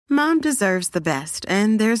Mom deserves the best,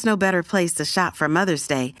 and there's no better place to shop for Mother's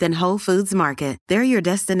Day than Whole Foods Market. They're your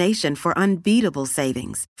destination for unbeatable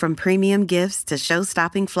savings, from premium gifts to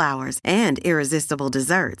show-stopping flowers and irresistible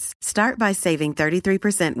desserts. Start by saving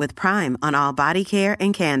 33% with Prime on all body care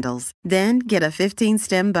and candles. Then get a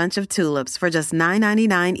 15-stem bunch of tulips for just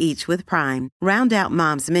 $9.99 each with Prime. Round out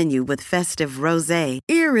Mom's menu with festive rosé,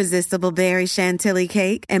 irresistible berry chantilly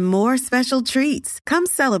cake, and more special treats. Come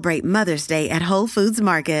celebrate Mother's Day at Whole Foods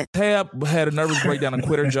Market. Tab had a nervous breakdown and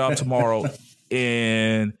quit her job tomorrow,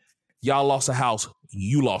 and y'all lost a house.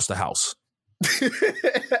 You lost a house.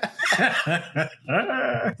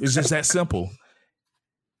 It's just that simple.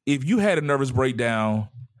 If you had a nervous breakdown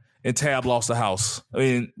and Tab lost a house, I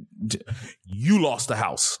mean, you lost a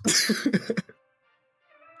house.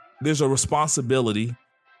 There's a responsibility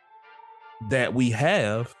that we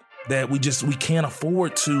have that we can't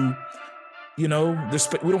afford to, we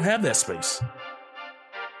don't have that space.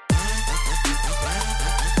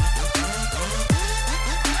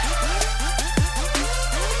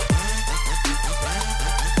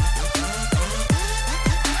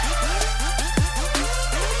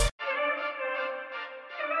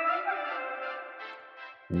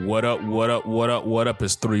 What up?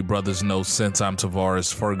 It's Three Brothers No Sense. I'm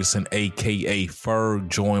Tavares Ferguson, a.k.a. Ferg.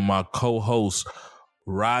 Join my co-hosts,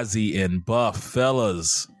 Rozzy and Buff.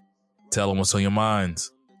 Fellas, tell them what's on your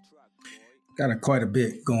minds. Got quite a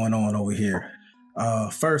bit going on over here.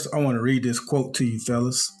 First, I want to read this quote to you,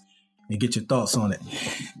 fellas, and get your thoughts on it.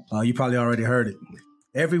 You probably already heard it.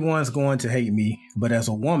 Everyone's going to hate me, but as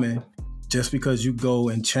a woman, just because you go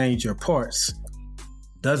and change your parts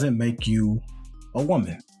doesn't make you a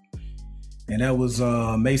woman. And that was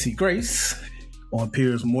Macy Grace on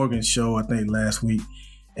Piers Morgan's show, I think last week.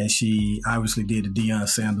 And she obviously did the Deion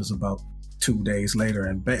Sanders about 2 days later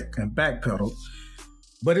and backpedaled.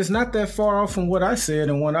 But it's not that far off from what I said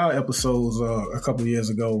in one of our episodes a couple of years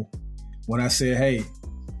ago when I said, hey,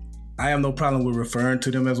 I have no problem with referring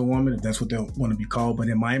to them as a woman if that's what they want to be called. But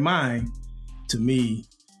in my mind, to me,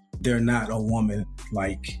 they're not a woman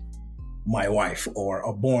like my wife or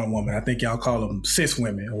a born woman. I think y'all call them cis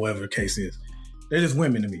women or whatever the case is. They're just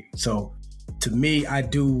women to me. So to me, I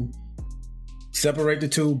do separate the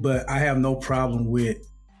two, but I have no problem with,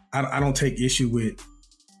 I don't take issue with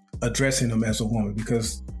addressing them as a woman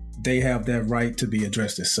because they have that right to be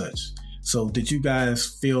addressed as such. So did you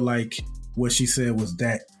guys feel like what she said was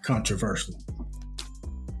that controversial?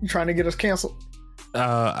 You trying to get us canceled?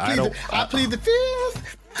 I plead the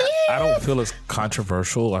fifth. I don't feel it's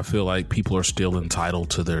controversial. I feel like people are still entitled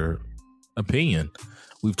to their opinion.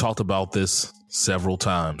 We've talked about this several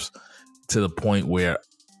times to the point where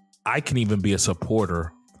I can even be a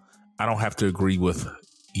supporter. I don't have to agree with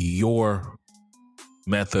your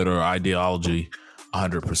method or ideology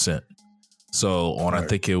 100%. So on, I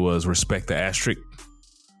think it was Respect the Asterisk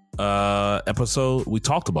episode, we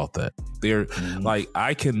talked about that. They're like,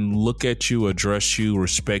 I can look at you, address you,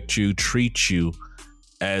 respect you, treat you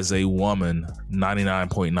as a woman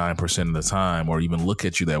 99.9% of the time, or even look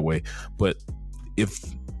at you that way. But if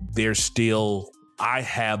there's still, I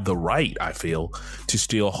have the right, I feel, to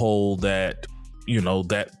still hold that,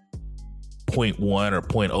 that 0.1 or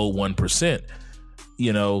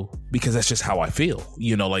 0.01%, because that's just how I feel.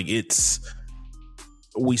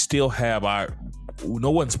 We still have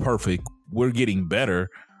no one's perfect. We're getting better,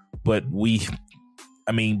 but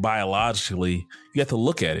biologically, you have to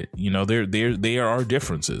look at it. There are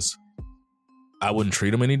differences. I wouldn't treat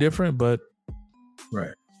them any different, but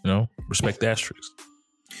right. Respect the asterisks.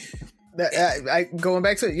 Going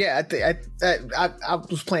back to it, I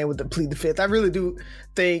was playing with the plead the fifth. I really do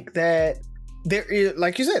think that there is,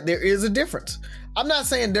 like you said, there is a difference. I'm not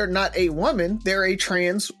saying they're not a woman; they're a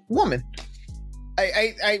trans woman.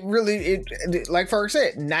 I really, like Ferg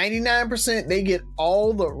said, 99% they get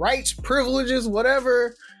all the rights, privileges,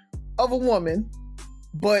 whatever of a woman,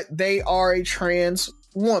 but they are a trans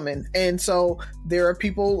woman. And so there are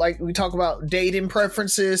people, like we talk about dating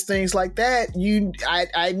preferences, things like that.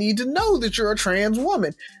 I need to know that you're a trans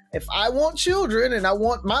woman. If I want children and I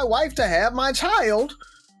want my wife to have my child,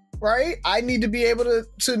 right, I need to be able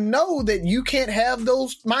to know that you can't have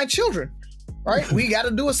my children. Right, we got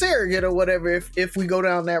to do a surrogate or whatever if we go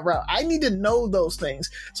down that route. I need to know those things.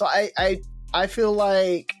 So I feel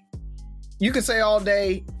like you can say all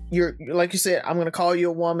day, you're, like you said, I'm going to call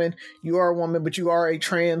you a woman. You are a woman, but you are a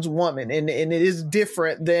trans woman, and it is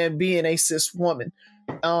different than being a cis woman.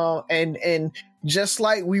 And just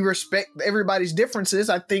like we respect everybody's differences,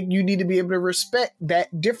 I think you need to be able to respect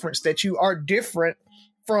that difference, that you are different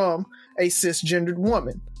from a cisgendered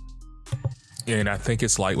woman. And I think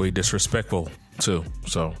it's lightweight disrespectful too.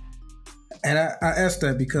 So And I asked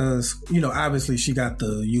that because, obviously she got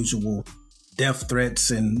the usual death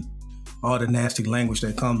threats and all the nasty language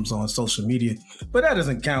that comes on social media. But that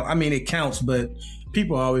doesn't count. I mean, it counts, but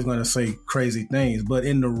people are always going to say crazy things. But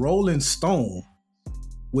in the Rolling Stone,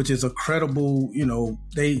 which is a credible,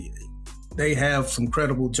 they have some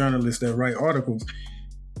credible journalists that write articles.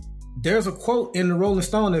 There's a quote in the Rolling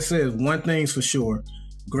Stone that says, "One thing's for sure,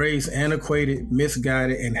 Gray's antiquated,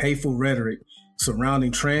 misguided, and hateful rhetoric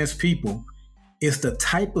surrounding trans people is the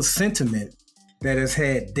type of sentiment that has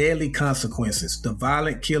had deadly consequences. The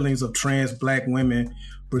violent killings of trans Black women,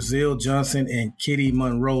 Brazil Johnson and Kitty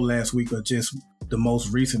Monroe last week are just the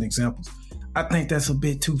most recent examples." I think that's a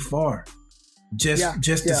bit too far. Just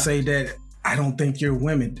to say that I don't think you're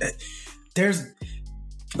women. There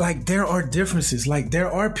are differences. Like, there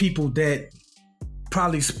are people that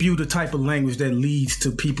probably spew the type of language that leads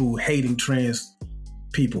to people hating trans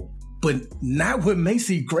people, but not what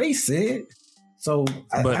Macy Gray said. So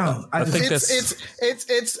I think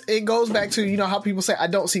it goes back to, how people say, I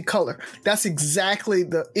don't see color. That's exactly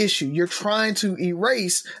the issue. You're trying to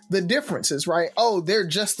erase the differences, right? Oh, they're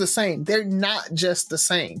just the same. They're not just the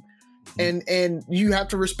same. And you have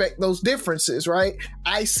to respect those differences, right?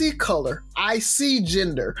 I see color, I see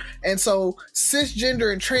gender. And so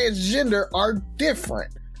cisgender and transgender are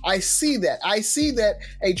different. I see that. I see that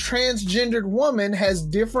a transgendered woman has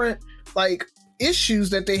different, issues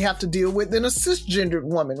that they have to deal with than a cisgendered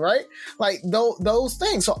woman, right? Like those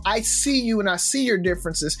things. So I see you and I see your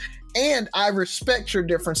differences and I respect your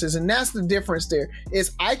differences. And that's the difference there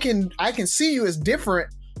is I can see you as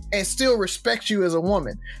different and still respect you as a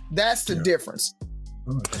woman. That's the difference.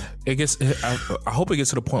 I hope it gets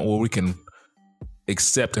to the point where we can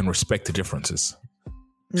accept and respect the differences.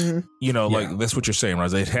 Mm-hmm. That's what you're saying,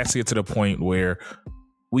 right? It has to get to the point where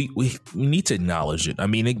we need to acknowledge it. I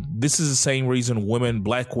mean, this is the same reason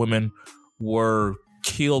Black women were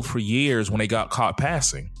killed for years when they got caught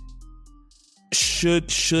passing. Should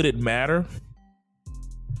it matter?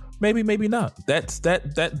 Maybe not. That's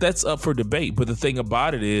up for debate. But the thing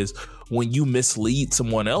about it is, when you mislead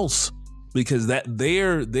someone else, because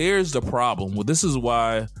there's the problem. Well, this is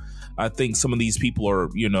why I think some of these people are,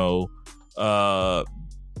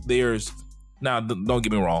 now, don't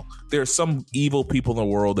get me wrong. There are some evil people in the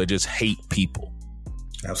world that just hate people.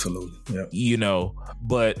 Absolutely. Yeah.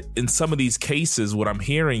 But in some of these cases, what I'm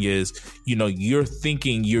hearing is, you're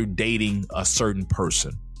thinking you're dating a certain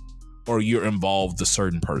person or you're involved with a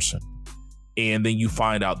certain person. And then you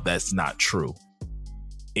find out that's not true.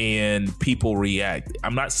 And people react.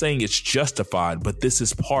 I'm not saying it's justified, but this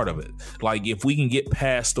is part of it. Like, if we can get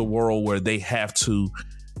past the world where they have to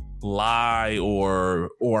lie or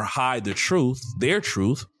hide their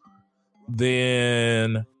truth,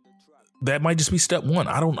 then that might just be step one.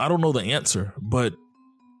 I don't know the answer, but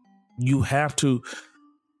you have to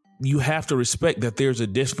respect that there's a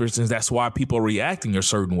difference, and that's why people are reacting a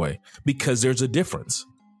certain way, because there's a difference.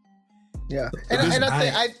 Yeah, and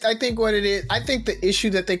I think what it is, I think the issue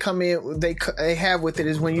that they have with it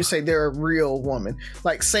is when you say they're a real woman,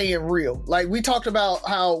 like saying real. Like, we talked about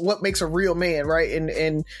what makes a real man, right?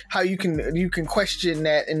 And how you can question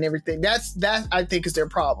that and everything. That I think is their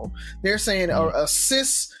problem. They're saying a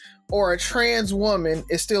cis or a trans woman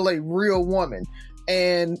is still a real woman.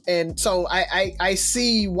 And so I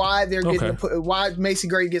see why they're getting why Macy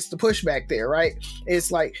Gray gets the pushback there, right?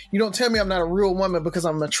 It's like, you don't tell me I'm not a real woman because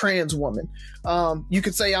I'm a trans woman. You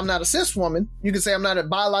could say I'm not a cis woman. You could say I'm not a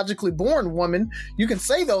biologically born woman. You can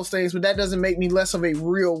say those things, but that doesn't make me less of a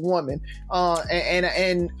real woman.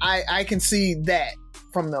 And I can see that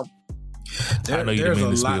from them. I know you didn't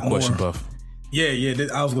mean this to be a question, Puff. Yeah.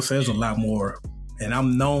 I was gonna say there's a lot more, and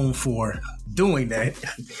I'm known for doing that,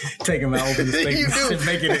 taking my opening statements and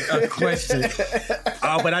making it a question.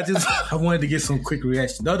 But I wanted to get some quick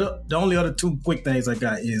reaction. The only other two quick things I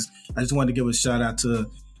got is I just wanted to give a shout out to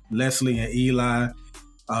Leslie and Eli.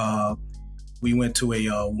 We went to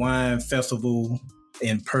a wine festival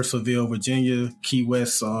in Purcellville, Virginia, Key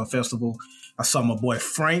West festival. I saw my boy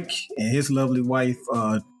Frank and his lovely wife,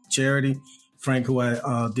 Charity. Frank, who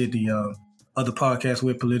I did the other podcast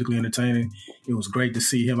with, Politically Entertaining. It was great to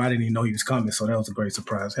see him. I didn't even know he was coming, so that was a great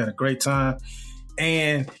surprise. Had a great time.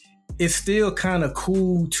 And it's still kind of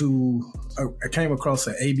cool I came across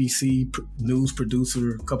an ABC news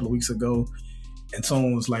producer a couple of weeks ago, and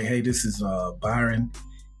someone was like, hey, this is Byron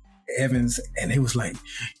Evans. And he was like,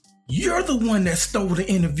 you're the one that stole the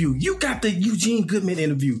interview. You got the Eugene Goodman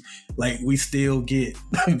interview. Like, we still get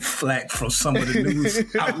flack from some of the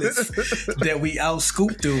news outlets that we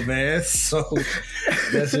out-scooped through, man. So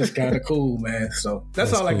that's just kind of cool, man. So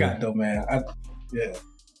that's all cool. I got, though, man.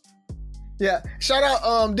 Yeah. Shout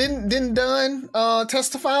out. Didn't Dunn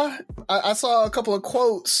testify? I saw a couple of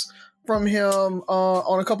quotes from him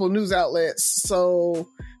on a couple of news outlets. So,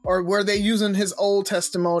 or were they using his old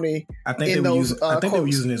testimony? I think they were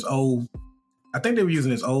using his old. I think they were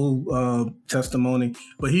using his old testimony,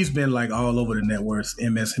 but he's been like all over the networks,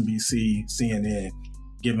 MSNBC, CNN,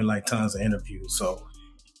 giving like tons of interviews. So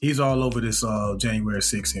he's all over this January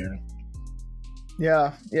 6th hearing.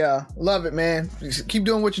 Yeah. Love it, man. Just keep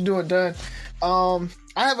doing what you're doing, Dunn.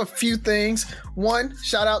 I have a few things. One,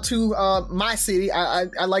 shout out to my city. I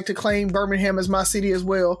like to claim Birmingham as my city as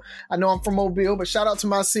well. I know I'm from Mobile, but shout out to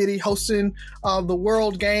my city hosting the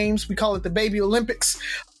World Games. We call it the Baby Olympics.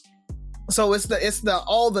 So it's the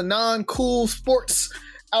all the non-cool sports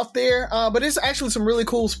out there, but it's actually some really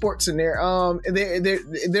cool sports in there.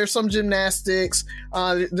 There's some gymnastics.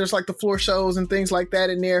 There's like the floor shows and things like that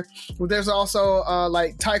in there. But there's also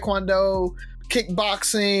like taekwondo,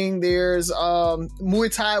 kickboxing. There's Muay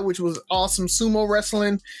Thai, which was awesome. Sumo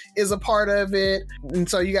wrestling is a part of it, and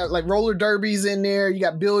so you got like roller derbies in there. You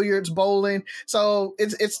got billiards, bowling. So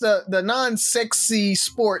it's the non-sexy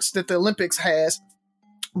sports that the Olympics has.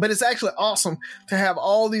 But it's actually awesome to have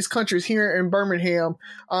all these countries here in Birmingham,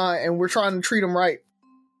 and we're trying to treat them right.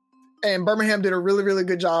 And Birmingham did a really, really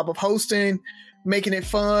good job of hosting, making it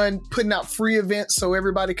fun, putting out free events so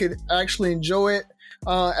everybody could actually enjoy it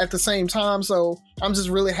at the same time. So I'm just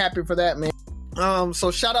really happy for that, man. So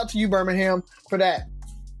shout out to you, Birmingham, for that.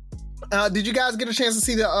 Did you guys get a chance to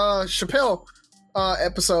see the Chappelle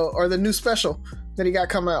episode or the new special that he got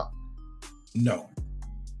come out? No.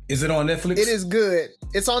 Is it on Netflix? It is good.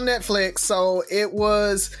 It's on Netflix. So it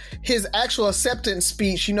was his actual acceptance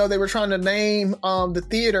speech. You know, they were trying to name the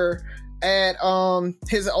theater at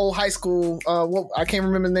his old high school. I can't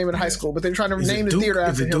remember the name of the high school, but they're trying to name the theater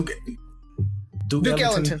after him. Duke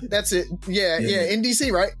Ellington. That's it. Yeah, in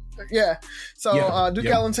DC, right? Yeah. So Duke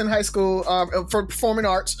Ellington High School for Performing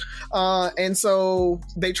Arts. And so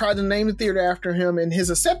they tried to name the theater after him. And his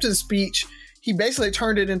acceptance speech, he basically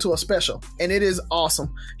turned it into a special, and it is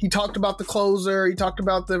awesome. He talked about the closer. He talked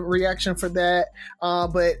about the reaction for that.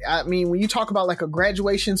 But I mean, when you talk about like a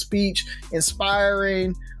graduation speech,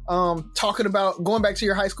 inspiring, talking about going back to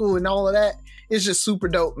your high school and all of that, it's just super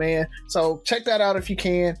dope, man. So check that out if you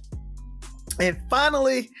can. And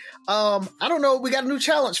finally, I don't know, we got a new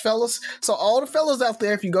challenge, fellas. So all the fellas out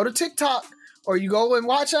there, if you go to TikTok or you go and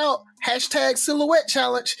watch out, #silhouette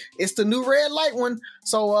challenge. It's the new red light one.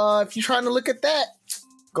 So if you're trying to look at that,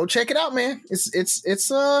 go check it out, man. It's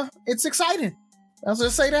exciting. I'll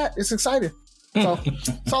just say that. It's exciting. So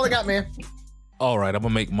that's all I got, man. All right, I'm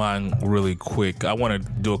gonna make mine really quick. I want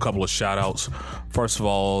to do a couple of shout outs. First of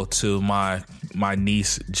all, to my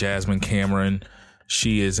niece, Jasmine Cameron.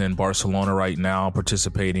 She is in Barcelona right now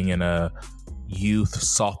participating in a youth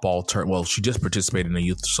softball tournament. Well, she just participated in a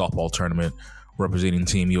youth softball tournament representing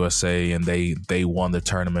Team USA, and they won the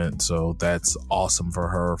tournament. So that's awesome for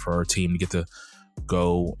her team to get to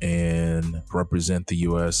go and represent the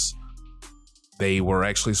US. They were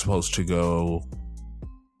actually supposed to go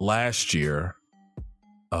last year,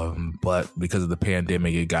 but because of the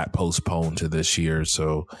pandemic, it got postponed to this year.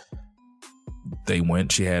 So they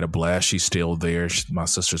went. She had a blast. She's still there. My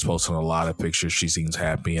sister's posting a lot of pictures. She seems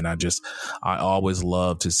happy, and I always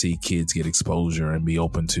love to see kids get exposure and be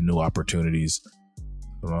open to new opportunities.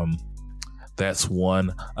 That's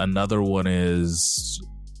one. Another one is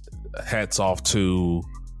hats off to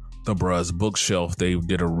the Bruz Bookshelf. They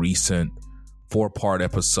did a recent 4-part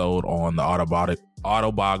episode on the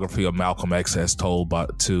autobiography of Malcolm X as told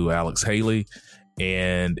to Alex Haley.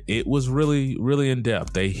 And it was really, really in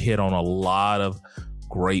depth. They hit on a lot of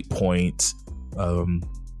great points.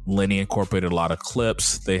 Lenny incorporated a lot of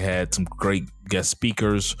clips. They had some great guest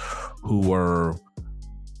speakers who were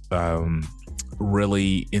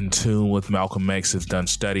really in tune with Malcolm X, have done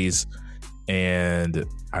studies. And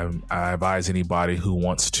I advise anybody who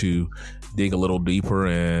wants to dig a little deeper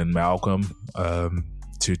in Malcolm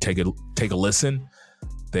to take a listen.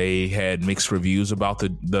 They had mixed reviews about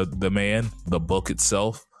the man, the book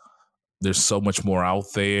itself. There's so much more out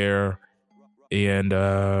there, and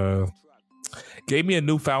gave me a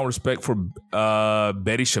newfound respect for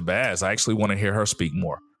Betty Shabazz. I actually want to hear her speak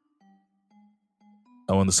more.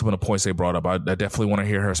 On some of the points they brought up, I definitely want to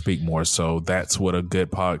hear her speak more. So that's what a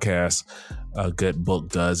good podcast, a good book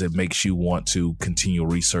does. It makes you want to continue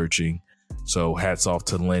researching. So hats off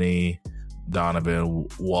to Lenny, Donovan,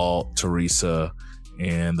 Walt, Teresa,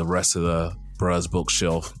 and the rest of the Bruz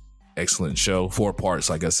Bookshelf. Excellent show. 4 parts,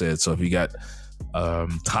 like I said. So if you got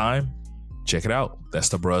time, check it out. That's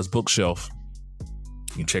the Bruz Bookshelf.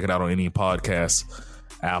 You can check it out on any podcast,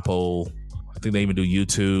 Apple. I think they even do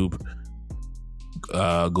YouTube.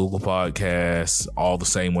 Google Podcasts, all the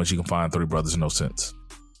same ones you can find Three Brothers No Sense.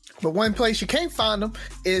 But one place you can't find them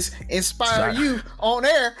is Inspire You on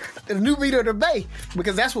air, the new Meat of the Bay,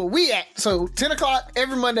 because that's where we at. So 10 o'clock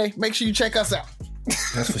every Monday, make sure you check us out.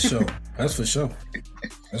 That's for sure. That's for sure.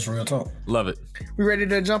 That's real talk. Love it. We ready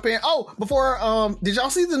to jump in? Oh, before did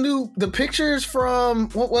y'all see the pictures from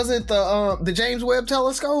what was it, the James Webb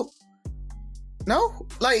Telescope? No,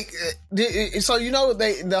 like so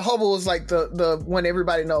the Hubble is like the one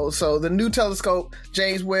everybody knows. So the new telescope,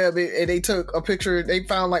 James Webb, they took a picture. They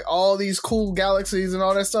found like all these cool galaxies and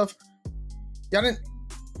all that stuff. Y'all didn't,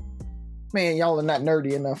 man. Y'all are not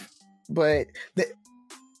nerdy enough. But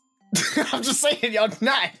I'm just saying, y'all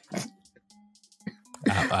not.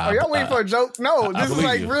 Are y'all waiting for a joke? No, this is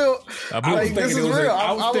like real. This is real.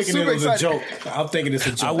 I was thinking it was a joke. I'm thinking it's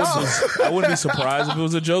a joke. I wouldn't be surprised if it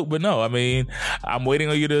was a joke, but no. I mean, I'm waiting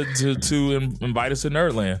on you to invite us to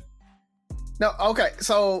Nerdland. No, okay.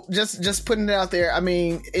 So just putting it out there. I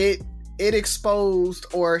mean, it exposed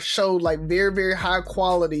or showed like very, very high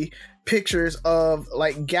quality pictures of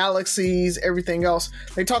like galaxies, everything else.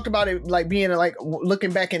 They talked about it like being like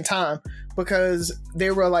looking back in time, because they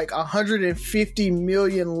were like 150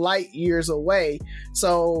 million light years away.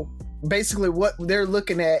 So basically what they're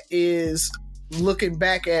looking at is looking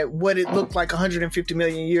back at what it looked like 150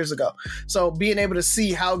 million years ago. So being able to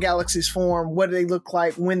see how galaxies form, what do they look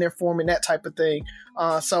like when they're forming, that type of thing.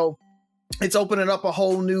 So it's opening up a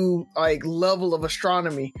whole new like level of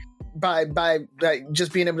astronomy by like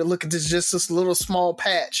just being able to look at this little small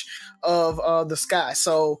patch of the sky.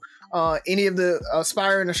 So any of the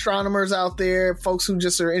aspiring astronomers out there, folks who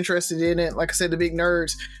just are interested in it, like I said, the big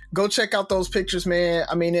nerds, go check out those pictures, man.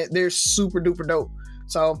 I mean, they're super duper dope.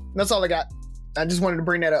 So that's all I got. I just wanted to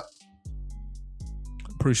bring that up.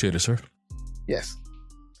 Appreciate it, sir. Yes.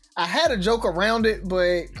 I had a joke around it,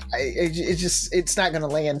 but it's not going to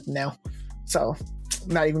land now. So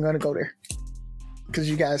I'm not even going to go there, because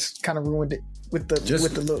you guys kind of ruined it with the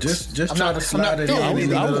looks. Just try to slide it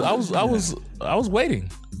in. I was waiting.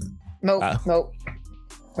 Nope. I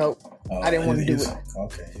didn't want to do it.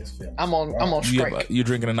 Okay, it's fair. I'm on strike. You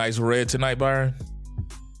drinking a nice red tonight, Byron?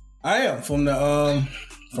 I am from the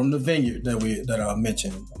vineyard that I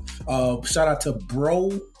mentioned. Shout out to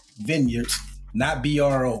Bro Vineyards, not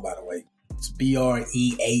BRO, by the way. It's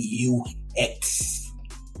BREAUX.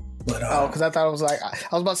 But because I thought it was like, I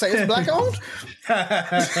was about to say it's black owned.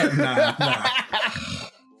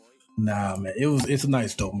 Nah, man. It's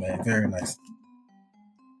nice though, man. Very nice.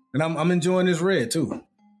 And I'm enjoying this red too.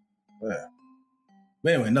 Yeah.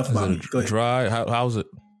 But anyway, enough about it. Go ahead. Dry? How's it?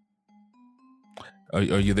 Are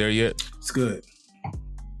you there yet? It's good.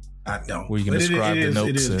 I don't. Where you can describe the notes?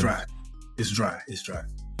 It is dry. It's dry.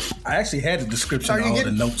 I actually had the description of all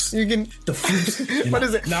the notes. You can the fruits. What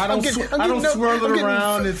is it? No, I don't swirl it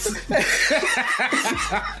around.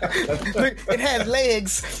 It has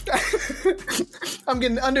legs. I'm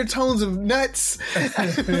getting undertones of nuts.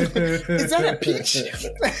 Is that a peach?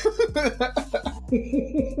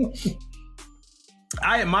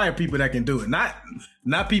 I admire people that can do it.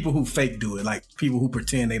 Not people who fake do it, like people who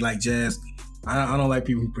pretend they like jazz. I don't like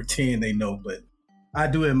people who pretend they know, but I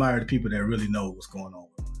do admire the people that really know what's going on.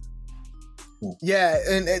 Cool. Yeah,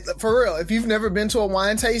 and for real, if you've never been to a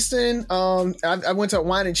wine tasting, I went to a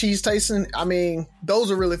wine and cheese tasting. I mean,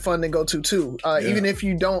 those are really fun to go to too. Even if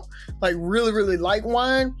you don't like really like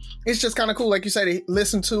wine, it's just kind of cool. Like you said, to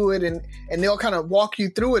listen to it and they'll kind of walk you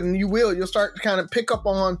through it, and you'll start to kind of pick up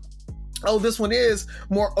on, oh, this one is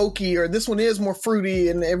more oaky, or this one is more fruity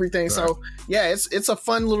and everything. Right. So yeah, it's a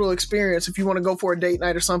fun little experience. If you want to go for a date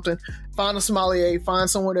night or something, find a sommelier, find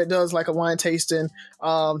someone that does like a wine tasting,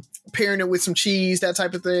 pairing it with some cheese, that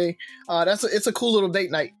type of thing. It's a cool little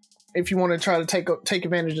date night if you want to try to take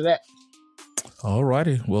advantage of that. All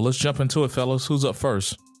righty. Well, let's jump into it, fellas. Who's up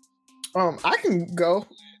first? I can go.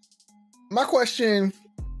 My question,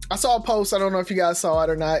 I saw a post. I don't know if you guys saw it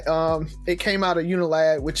or not. It came out of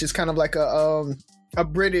Unilad, which is kind of like a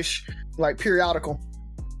British like periodical,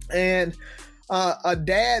 and a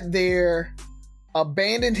dad there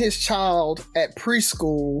abandoned his child at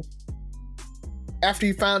preschool after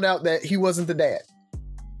he found out that he wasn't the dad.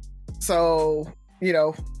 So,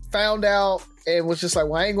 found out and was just like,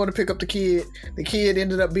 well, I ain't going to pick up the kid. The kid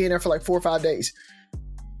ended up being there for like 4 or 5 days.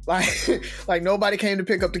 Like nobody came to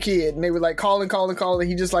pick up the kid, and they were like calling.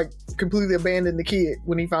 He just like completely abandoned the kid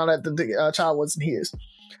when he found out that the child wasn't his.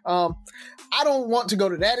 I don't want to go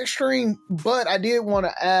to that extreme, but I did want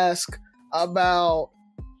to ask about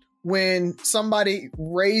when somebody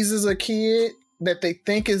raises a kid that they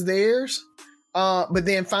think is theirs, but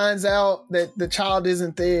then finds out that the child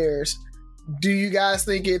isn't theirs. do you guys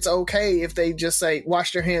think it's okay if they just say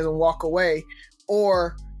wash their hands and walk away?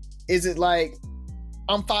 Or is it like,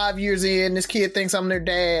 I'm 5 years in, this kid thinks I'm their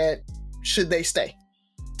dad, should they stay?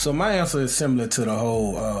 So my answer is similar to the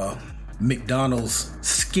whole McDonald's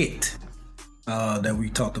skit that we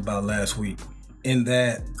talked about last week, in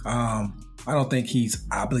that I don't think he's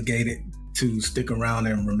obligated to stick around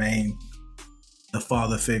and remain the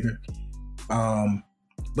father figure.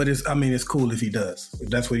 But it's cool if he does. If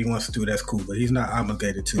that's what he wants to do, that's cool. But he's not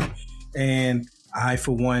obligated to. And I,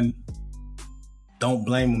 for one, don't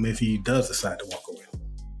blame him if he does decide to walk away.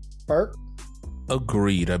 Bert?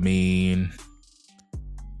 Agreed. I mean,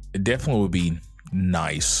 it definitely would be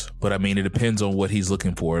nice, but I mean, it depends on what he's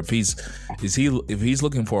looking for. If he's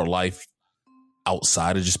looking for a life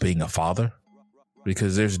outside of just being a father,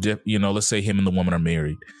 because there's, let's say him and the woman are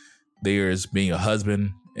married. There's being a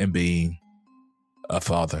husband and being a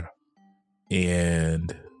father,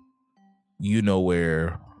 and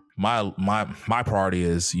where my priority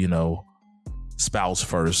is, spouse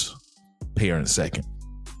first, parent second.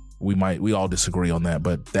 We all disagree on that,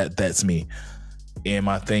 but that's me. And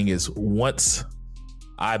my thing is, once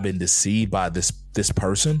I've been deceived by this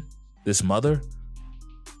person, this mother,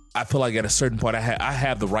 I feel like at a certain point I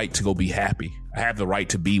have the right to go be happy. I have the right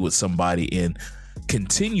to be with somebody and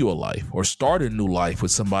continue a life or start a new life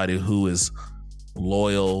with somebody who is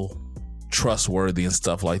loyal, trustworthy, and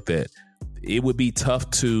stuff like that. It would be tough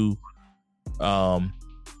to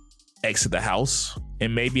exit the house,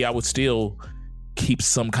 and maybe I would still keep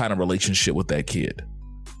some kind of relationship with that kid.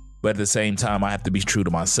 But at the same time, I have to be true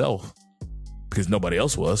to myself because nobody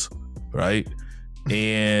else was, right?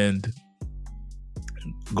 And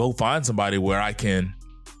go find somebody where I can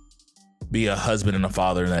be a husband and a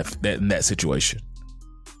father in that situation.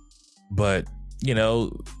 But,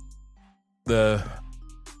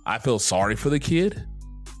 I feel sorry for the kid,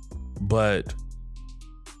 but,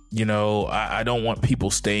 I don't want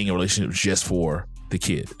people staying in relationships just for the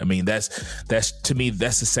kid. I mean, that's to me,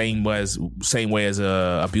 that's the same way as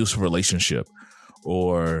a abusive relationship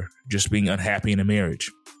or just being unhappy in a marriage.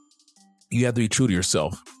 You have to be true to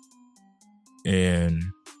yourself. And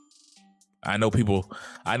I know people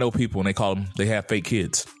and they have fake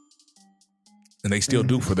kids, and they still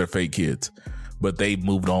do for their fake kids, but they've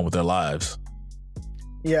moved on with their lives.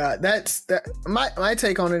 Yeah, that's that. My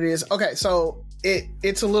take on it is, okay, so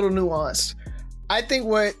it's a little nuanced. I think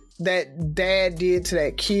what that dad did to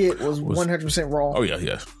that kid was 100% wrong. Oh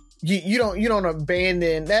yeah. You don't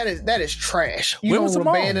abandon that is trash. You Where was don't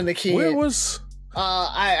abandon the kid. Where was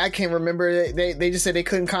I can't remember. They just said they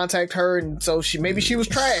couldn't contact her, and so she was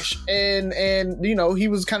trash, and he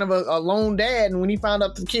was kind of a lone dad. And when he found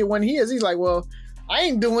out the kid wasn't his, he's like, well, I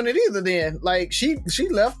ain't doing it either. Then like she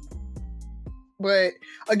left, but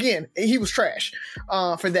again, he was trash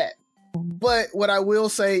for that. But what I will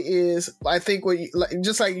say is, I think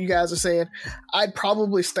just like you guys are saying, I'd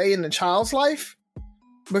probably stay in the child's life.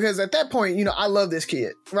 Because at that point, I love this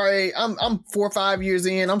kid, right? I'm 4 or 5 years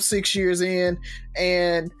in, I'm 6 years in,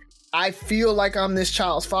 and I feel like I'm this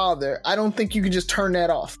child's father. I don't think you can just turn that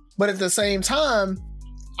off. But at the same time,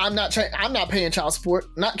 I'm not paying child support.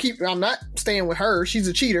 I'm not staying with her. She's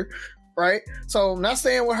a cheater, right? So I'm not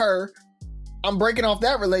staying with her. I'm breaking off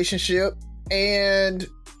that relationship, and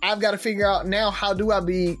I've got to figure out now, how do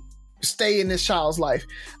I stay in this child's life?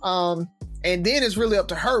 And then it's really up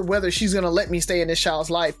to her whether she's going to let me stay in this child's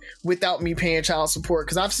life without me paying child support.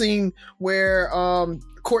 Because I've seen where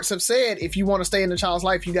courts have said, if you want to stay in the child's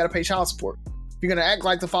life, you got to pay child support. If you're going to act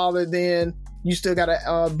like the father, then you still got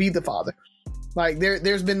to be the father. Like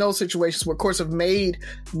there's been those situations where courts have made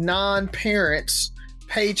non-parents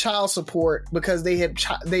pay child support because they had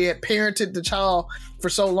parented the child for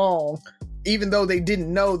so long, even though they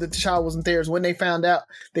didn't know that the child wasn't theirs. When they found out,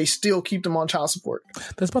 they still keep them on child support.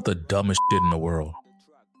 That's about the dumbest shit in the world.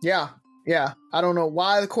 Yeah. I don't know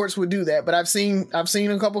why the courts would do that, but I've seen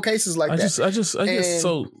a couple cases like that. I just get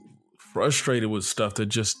so frustrated with stuff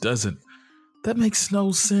that makes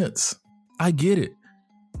no sense. I get it.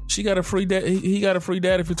 She got a free dad. He got a free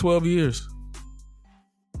daddy for 12 years.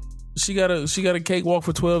 She got a cakewalk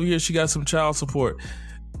for 12 years. She got some child support.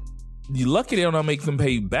 You lucky they don't make them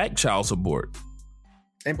pay back child support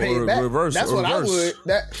and pay it back. Reverse. That's what I would.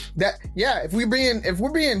 Yeah. If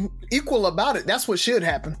we're being equal about it, that's what should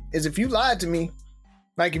happen. Is if you lied to me,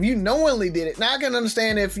 like if you knowingly did it. Now I can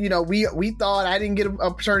understand if we thought I didn't get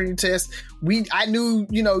a paternity test. I knew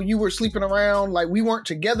you were sleeping around, like we weren't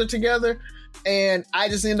together, and I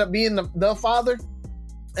just ended up being the father,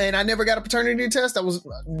 and I never got a paternity test. That was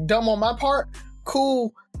dumb on my part.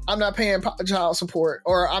 Cool. I'm not paying child support,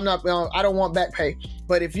 or I don't want back pay.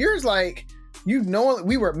 But if yours like, You know,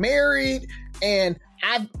 we were married and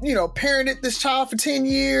I've, parented this child for 10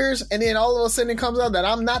 years, and then all of a sudden it comes out that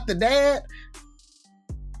I'm not the dad.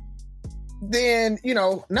 Then,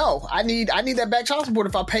 no, I need that back child support.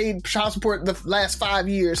 If I paid child support the last 5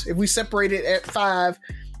 years, if we separated at 5,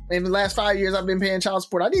 in the last 5 years I've been paying child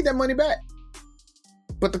support, I need that money back.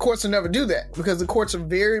 But the courts will never do that because the courts are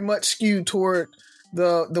very much skewed toward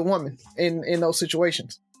the woman in those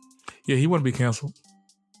situations. Yeah, he wouldn't be canceled.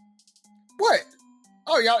 What?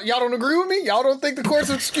 Oh, y'all don't agree with me? Y'all don't think the courts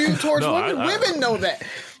are skewed towards women? Women know that.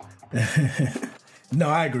 No,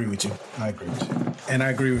 I agree with you. And I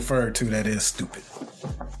agree with Ferg, too. That is stupid.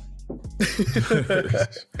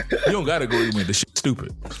 You don't got to agree with me. The shit's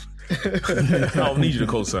stupid. I don't need you to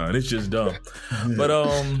co-sign. It's just dumb. But,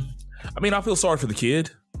 I feel sorry for the kid.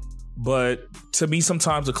 But to me,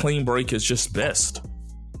 sometimes a clean break is just best.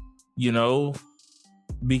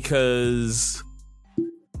 Because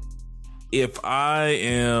if I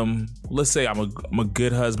am, let's say I'm a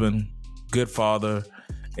good husband, good father,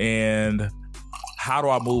 and how do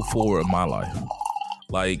I move forward in my life?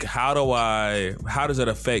 Like, how does it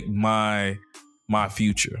affect my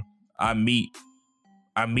future? I meet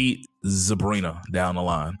Sabrina down the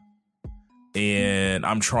line, and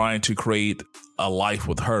I'm trying to create a life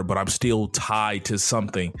with her, but I'm still tied to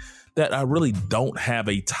something that I really don't have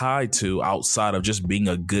a tie to outside of just being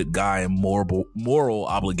a good guy and moral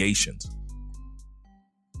obligations.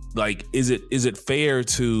 Like, is it fair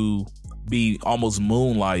to be almost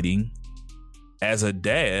moonlighting as a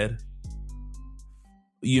dad,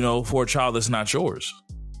 for a child that's not yours?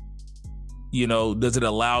 Does it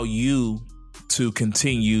allow you to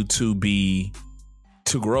continue to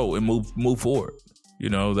grow and move forward? I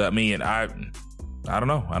don't know. I don't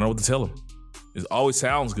know what to tell him. It always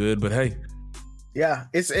sounds good, but hey. Yeah,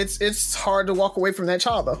 it's hard to walk away from that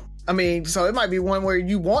child, though. So it might be one where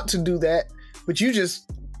you want to do that, but you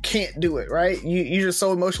just can't do it, right? You're just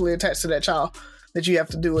so emotionally attached to that child that you have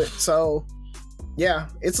to do it. So, yeah,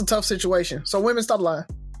 it's a tough situation. So women, stop lying.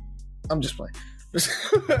 I'm just playing.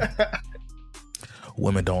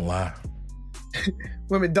 Women don't lie.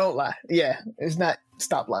 Women don't lie. Yeah, it's not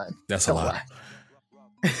stop lying. That's don't a lie.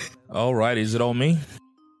 All right, is it on me?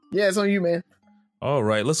 Yeah, it's on you, man. All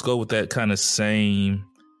right, let's go with that kind of same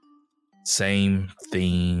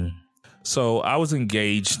theme. So I was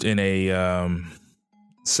engaged in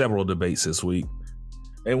several debates this week.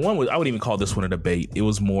 And one was, I wouldn't even call this one a debate. It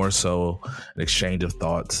was more so an exchange of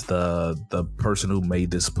thoughts. The person who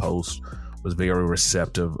made this post was very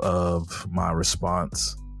receptive of my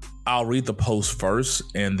response. I'll read the post first,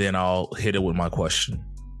 and then I'll hit it with my question.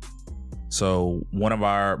 So one of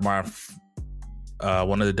one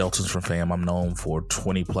of the Deltons from fam, I'm known for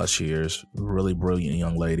 20 plus years, really brilliant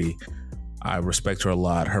young lady. I respect her a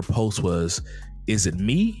lot. Her post was, is it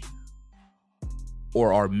me?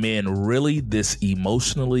 Or are men really this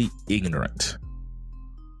emotionally ignorant?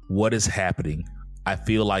 What is happening? I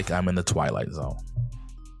feel like I'm in the twilight zone.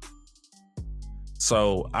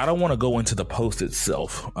 So I don't want to go into the post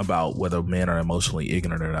itself about whether men are emotionally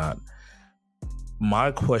ignorant or not.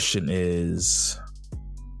 My question is,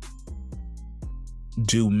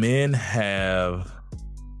 do men have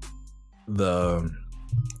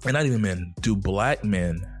and not even men, do black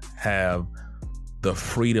men have the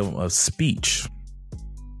freedom of speech?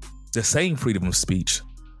 The same freedom of speech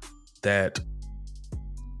that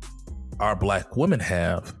our black women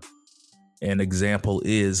have. An example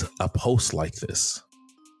is a post like this.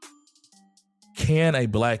 Can a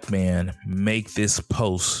black man make this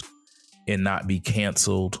post and not be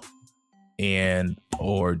canceled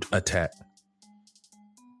or attacked?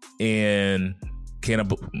 And can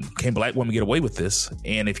black women get away with this?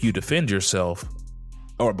 And if you defend yourself,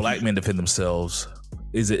 or black men defend themselves,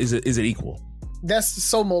 is it equal? That's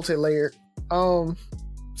so multi-layered.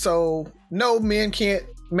 So no, men can't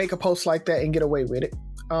make a post like that and get away with it.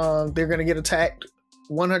 They're going to get attacked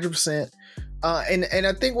 100%. And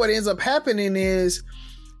I think what ends up happening is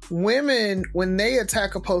women, when they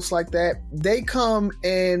attack a post like that, they come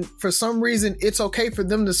and for some reason it's okay for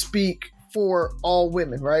them to speak for all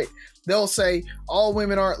women, right? They'll say all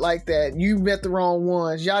women aren't like that. You met the wrong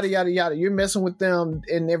ones, yada, yada, yada. You're messing with them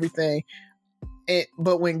and everything.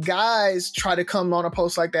 But when guys try to come on a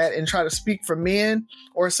post like that and try to speak for men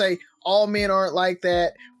or say all men aren't like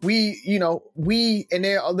that, and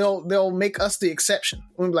they'll make us the exception.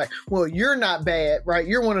 We'll be like, well, you're not bad, right?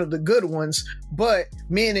 You're one of the good ones, but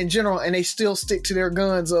men in general, and they still stick to their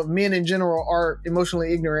guns of men in general are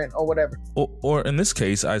emotionally ignorant or whatever. Or in this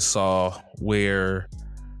case, I saw where,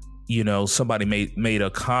 somebody made a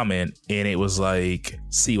comment and it was like,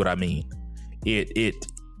 see what I mean?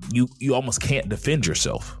 You almost can't defend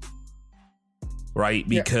yourself. right?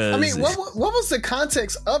 Because I mean, what was the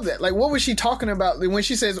context of that? Like, what was she talking about when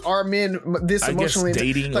she says, "Are men this emotionally?" I guess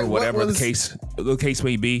dating or whatever the case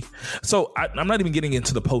may be. So I'm not even getting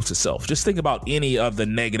into the post itself. Just think about any of the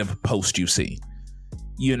negative posts you see.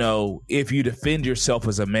 You know, if you defend yourself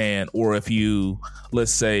as a man, or if you,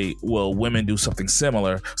 let's say, well, women do something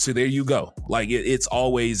similar. So there you go. Like it's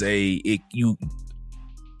always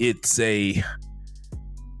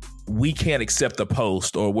we can't accept the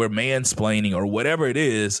post, or we're mansplaining, or whatever it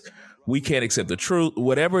is. We can't accept the truth.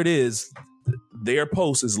 Whatever it is, their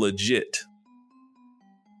post is legit.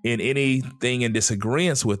 And anything in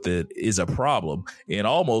disagreement with it is a problem, and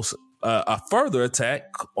almost a further attack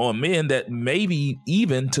on men that maybe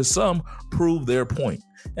even to some prove their point.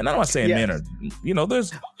 And I'm not saying men are,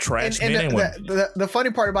 there's trash men and women. The funny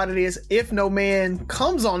part about it is, if no man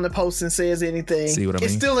comes on the post and says anything,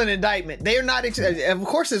 it's still an indictment. They're not, of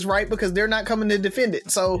course it's right, because they're not coming to defend it.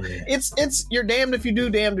 So it's you're damned if you do,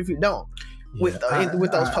 damned if you don't with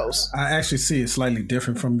those posts. I actually see it slightly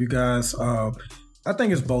different from you guys. I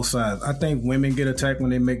think it's both sides. I think women get attacked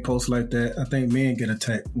when they make posts like that. I think men get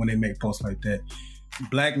attacked when they make posts like that.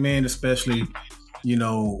 Black men especially,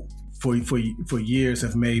 for years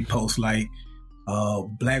have made posts like,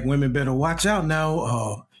 black women better watch out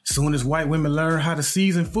now. Soon as white women learn how to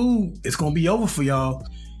season food, it's going to be over for y'all.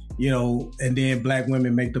 And then black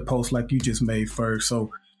women make the post like you just made first.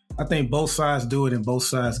 So I think both sides do it and both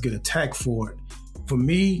sides get attacked for it. For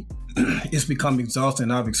me, it's become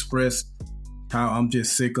exhausting. I've expressed how I'm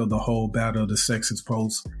just sick of the whole battle of the sexist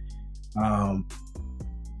posts.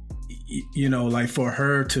 Like for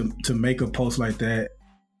her to make a post like that,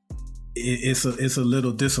 it's a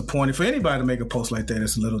little disappointing. For anybody to make a post like that,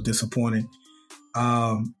 it's a little disappointing.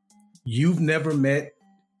 You've never met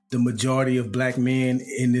the majority of black men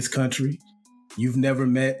in this country. You've never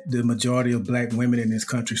met the majority of black women in this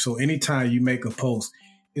country. So anytime you make a post,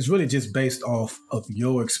 it's really just based off of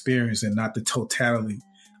your experience and not the totality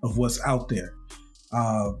of what's out there.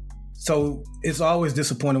 So it's always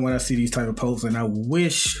disappointing when I see these type of posts, and I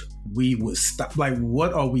wish we would stop. Like,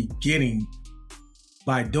 what are we getting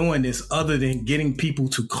by doing this other than getting people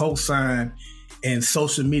to co-sign and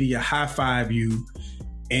social media high-five you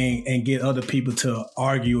and get other people to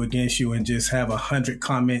argue against you and just have 100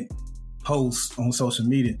 comment posts on social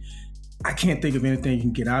media? I can't think of anything you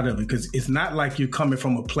can get out of it, because it's not like you're coming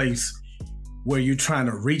from a place where you're trying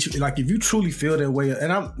to reach. Like, if you truly feel that way,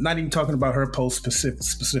 and I'm not even talking about her post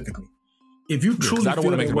specifically. If you truly I don't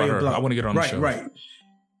feel want to make that it way about her. I want to get her on the show. Right.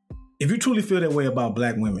 If you truly feel that way about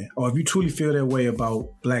black women, or if you truly feel that way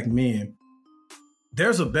about black men,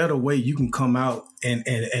 there's a better way you can come out and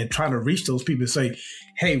try to reach those people and say,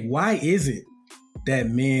 hey, why is it that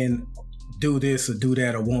men do this or do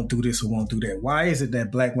that, or won't do this or won't do that? Why is it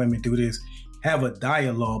that black women do this? Have a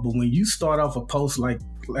dialogue. But when you start off a post like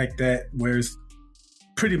that, where it's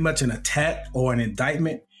pretty much an attack or an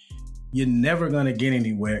indictment, you're never going to get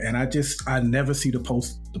anywhere. And I never see the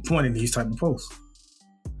point in these type of posts.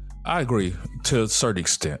 I agree to a certain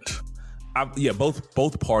extent.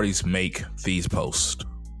 Both parties make these posts.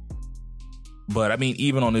 But I mean,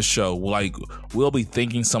 even on this show, like, we'll be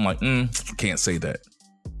thinking something like, can't say that.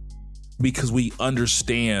 Because we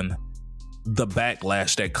understand the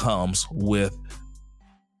backlash that comes with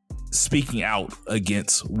speaking out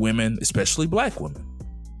against women, especially black women.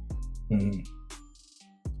 Mm-hmm.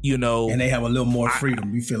 And they have a little more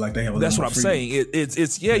freedom. You feel like they have a little more freedom. That's what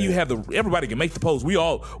I'm saying. You have everybody can make the post.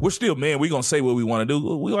 We're still, man, we're going to say what we want to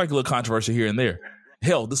do. We like a little controversy here and there.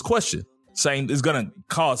 Hell, this question saying is going to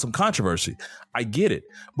cause some controversy. I get it.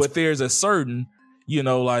 But there's a certain,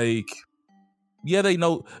 they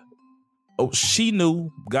know. Oh, she knew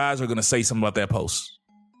guys are going to say something about that post.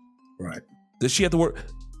 Right. Does she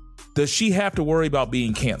have to worry about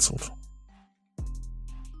being canceled?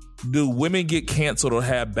 Do women get canceled or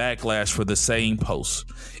have backlash for the same post?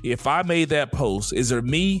 If I made that post, is it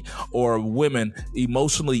me or women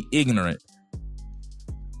emotionally ignorant?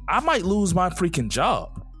 I might lose my freaking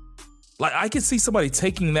job. Like, I could see somebody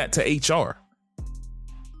taking that to HR.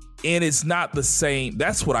 And it's not the same.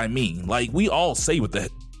 That's what I mean. Like, we all say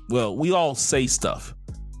we all say stuff,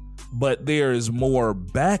 but there is more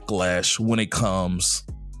backlash when it comes,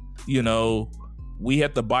 we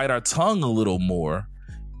have to bite our tongue a little more.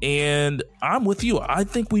 And I'm with you. I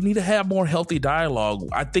think we need to have more healthy dialogue.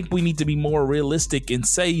 I think we need to be more realistic and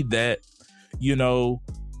say that,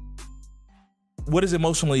 what is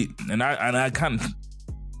emotionally, and I kind of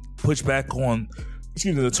push back on,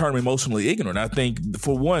 the term emotionally ignorant. I think,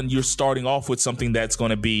 for one, you're starting off with something that's going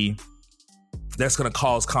to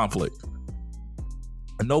cause conflict.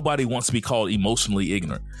 And nobody wants to be called emotionally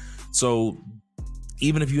ignorant. So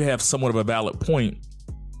even if you have somewhat of a valid point,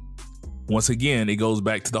 once again, it goes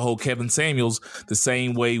back to the whole Kevin Samuels, the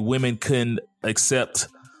same way women couldn't accept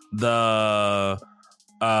the,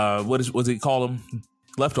 what do you call them?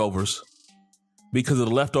 Leftovers. Because of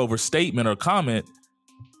the leftover statement or comment,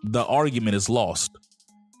 the argument is lost.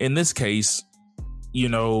 In this case, you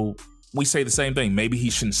know, we say the same thing. Maybe he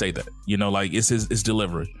shouldn't say that. You know, like it's his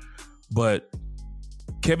delivery. But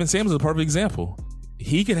Kevin Samuels is a perfect example.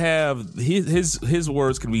 He could have his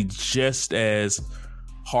words can be just as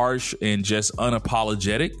harsh and just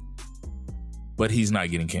unapologetic, but he's not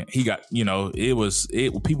getting canned. He got, you know,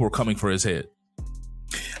 people were coming for his head.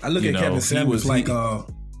 I look at Kevin Samuels like,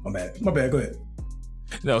 my bad, go ahead.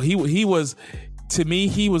 No, he was, to me,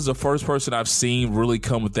 he was the first person I've seen really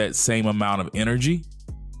come with that same amount of energy.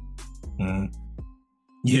 Mm.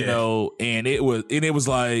 Yeah. You know, and it was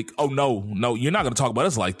like, oh no, you're not going to talk about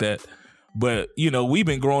us like that. But, you know, we've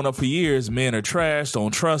been growing up for years. Men are trash.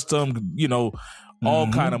 Don't trust them. You know,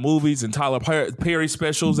 all kind of movies and Tyler Perry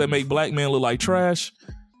specials that make black men look like trash.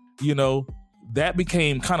 You know, that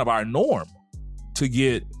became kind of our norm to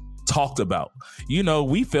get talked about. You know,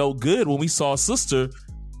 we felt good when we saw a sister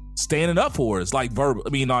standing up for us, like out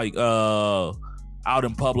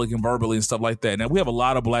in public and verbally and stuff like that. Now, we have a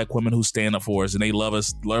lot of black women who stand up for us and they love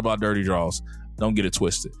us, love our dirty draws. Don't get it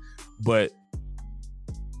twisted. But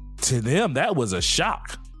to them, that was a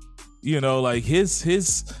shock. You know, like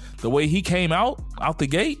the way he came out the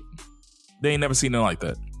gate, they ain't never seen nothing like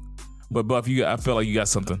that. But Buff, I feel like you got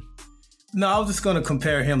something. No, I was just going to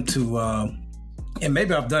compare him to, and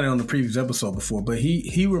maybe I've done it on the previous episode before, but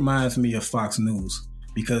he reminds me of Fox News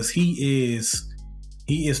because he is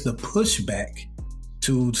the pushback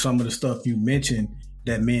to some of the stuff you mentioned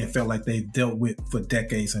that men felt like they dealt with for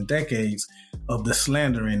decades and decades of the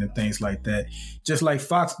slandering and things like that. Just like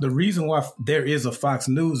Fox, the reason why there is a Fox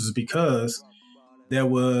News is because there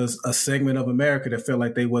was a segment of America that felt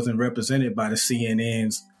like they wasn't represented by the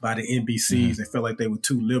CNNs, by the NBCs. They felt like they were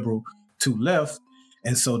too liberal, too left.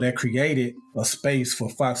 And so that created a space for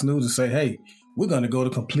Fox News to say, hey, we're going to go the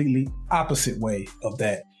completely opposite way of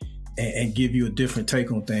that and give you a different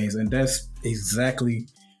take on things. And that's exactly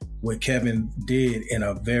what Kevin did in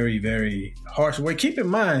a very, very harsh way. Keep in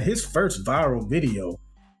mind, his first viral video,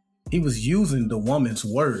 he was using the woman's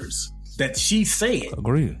words that she said.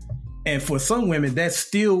 Agreed. And for some women,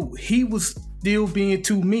 he was still being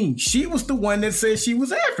too mean. She was the one that said she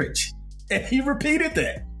was average. And he repeated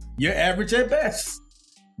that. You're average at best.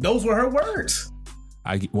 Those were her words.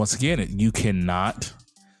 Once again, you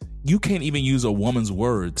can't even use a woman's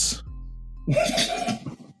words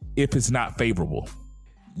if it's not favorable.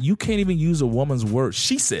 You can't even use a woman's words.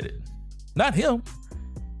 She said it, not him.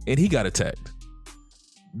 And he got attacked.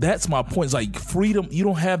 That's my point. It's like freedom. You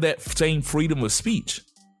don't have that same freedom of speech.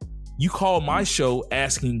 You call my show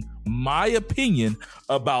asking my opinion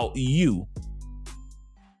about you.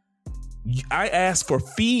 I ask for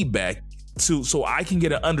feedback so I can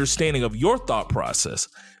get an understanding of your thought process.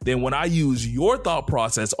 Then when I use your thought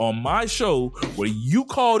process on my show where you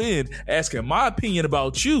called in asking my opinion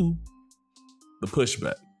about you, the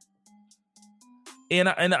pushback. And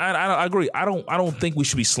I agree. I don't think we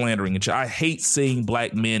should be slandering each other. I hate seeing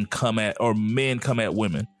black men come at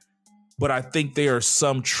women. But I think there is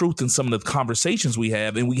some truth in some of the conversations we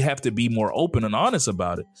have, and we have to be more open and honest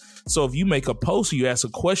about it. So if you make a post or you ask a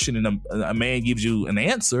question and a man gives you an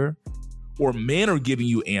answer, or men are giving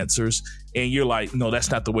you answers, and you're like, no,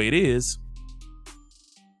 that's not the way it is.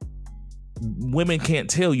 Women can't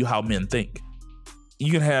tell you how men think.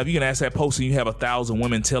 You can ask that post and you have 1,000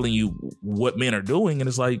 women telling you what men are doing, and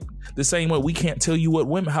it's like the same way we can't tell you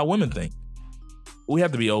how women think. We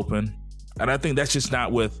have to be open, and I think that's just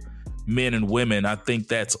not with men and women. I think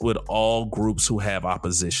that's with all groups who have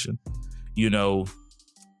opposition. You know,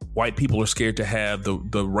 white people are scared to have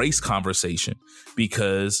the race conversation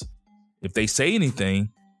because if they say anything,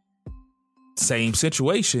 same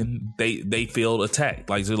situation, they feel attacked.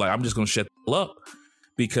 Like they're like, I'm just going to shut up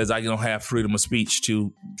because I don't have freedom of speech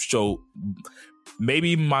to show.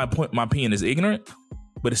 Maybe my opinion is ignorant,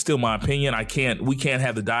 but it's still my opinion. We can't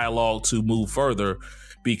have the dialogue to move further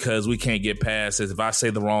because we can't get past as if I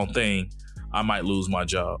say the wrong thing, I might lose my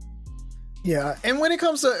job. Yeah. And when it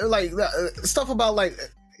comes to like stuff about like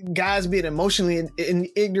guys being emotionally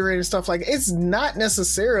ignorant and stuff like, it's not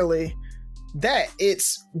necessarily that.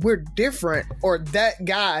 It's we're different, or that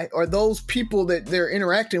guy or those people that they're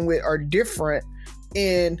interacting with are different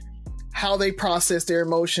in how they process their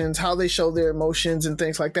emotions, how they show their emotions and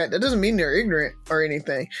things like that. That doesn't mean they're ignorant or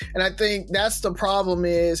anything. And I think that's the problem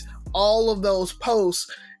is all of those posts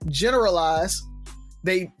generalize.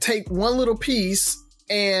 They take one little piece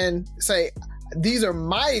and say, these are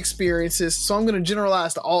my experiences, so I'm going to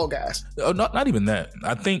generalize to all guys. Not even that.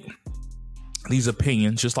 I think these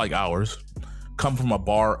opinions, just like ours, come from a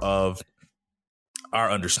bar of our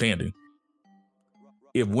understanding.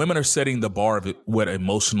 If women are setting the bar of what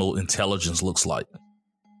emotional intelligence looks like,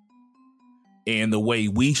 and the way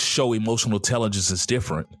we show emotional intelligence is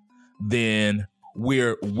different, then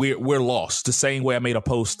we're lost. The same way I made a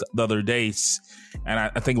post the other day, and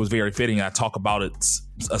I think it was very fitting. I talk about it,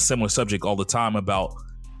 a similar subject all the time, about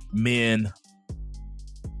men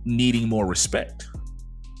needing more respect.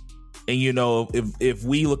 And, you know, if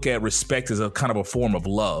we look at respect as a kind of a form of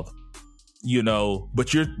love, you know,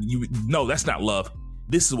 but no, that's not love.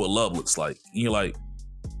 This is what love looks like. And you're like,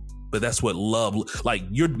 but that's what love, like,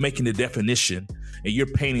 you're making the definition and you're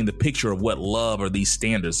painting the picture of what love or these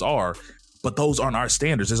standards are. But those aren't our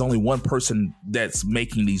standards. There's only one person that's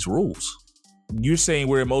making these rules. You're saying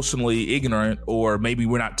we're emotionally ignorant, or maybe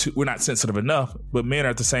we're not sensitive enough, but men are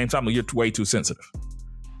at the same time, you're way too sensitive.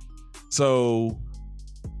 So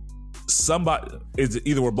somebody is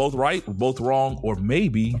either we're both right, we're both wrong, or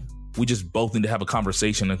maybe we just both need to have a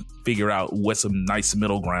conversation and figure out what's a nice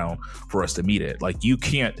middle ground for us to meet at. Like, you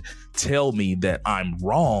can't tell me that I'm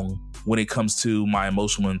wrong when it comes to my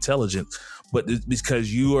emotional intelligence, but it's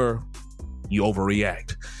because you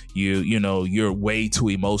overreact. You know, you're way too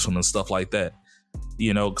emotional and stuff like that.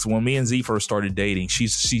 You know, because when me and Z first started dating, she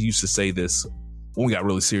used to say this when we got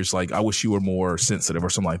really serious, like, I wish you were more sensitive or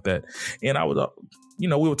something like that. And I would, we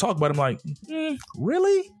would talk about it. I'm like,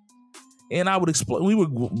 really? And I would explain, we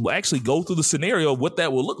would actually go through the scenario of what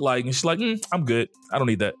that would look like. And she's like, I'm good. I don't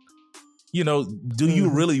need that. You know, do you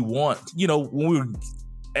really want, you know, when we were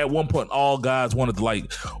at one point, all guys wanted to,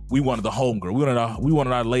 we wanted the homegirl. We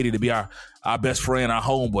wanted our lady to be our best friend, our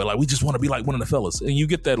homeboy. Like, we just want to be like one of the fellas. And you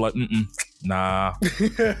get that, like, nah.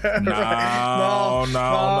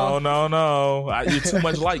 No. You're too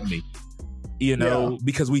much like me. You know,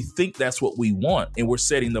 because we think that's what we want, and we're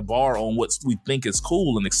setting the bar on what we think is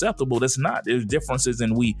cool and acceptable. That's not. There's differences,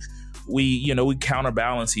 and we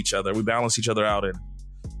counterbalance each other. We balance each other out, and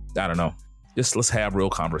I don't know. Just let's have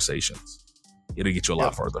real conversations. It'll get you a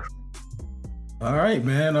lot further. All right,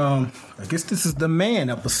 man. I guess this is the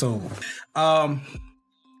man episode.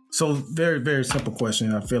 So very, very simple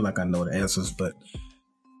question. I feel like I know the answers, but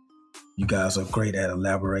you guys are great at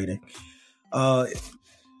elaborating.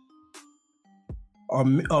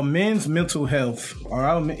 Are men's mental health,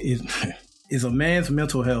 is a man's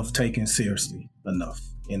mental health taken seriously enough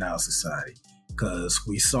in our society? Because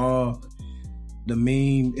we saw the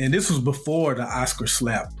meme, and this was before the Oscar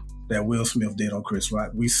slap that Will Smith did on Chris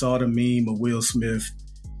Rock. We saw the meme of Will Smith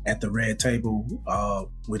at the red table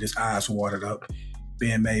with his eyes watered up,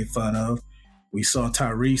 being made fun of. We saw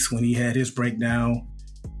Tyrese when he had his breakdown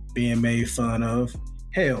being made fun of.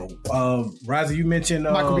 Hell, Raza, you mentioned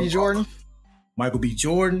Michael B. Jordan. Michael B.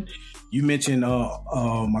 Jordan. You mentioned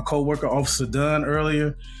my coworker, Officer Dunn,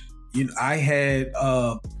 earlier. I had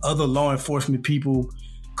other law enforcement people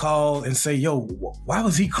call and say, "Yo, why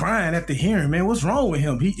was he crying at the hearing, man? What's wrong with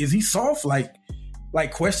him? Is he soft?" Like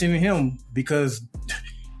questioning him, because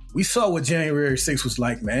we saw what January 6th was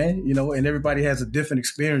like, man. You know, and everybody has a different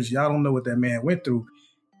experience. Y'all don't know what that man went through,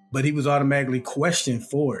 but he was automatically questioned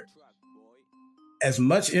for it. As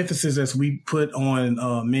much emphasis as we put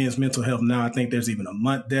on men's mental health now, I think there's even a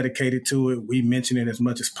month dedicated to it. We mention it as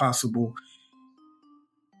much as possible.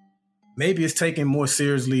 Maybe it's taken more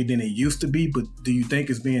seriously than it used to be, but do you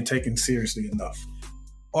think it's being taken seriously enough?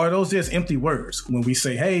 Or are those just empty words when we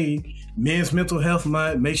say, hey, men's mental health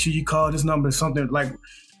month, make sure you call this number, something like,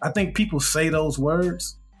 I think people say those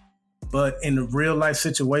words, but in the real life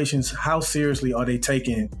situations, how seriously are they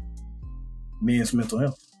taking men's mental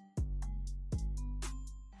health?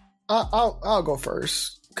 I'll go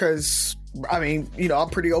first, because I mean, I'm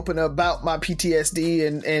pretty open about my PTSD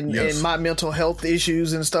and my mental health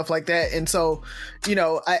issues and stuff like that. And so,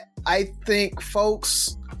 I think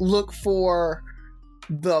folks look for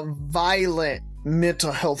the violent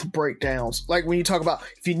mental health breakdowns. Like when you talk about,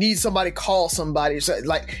 if you need somebody, call somebody. So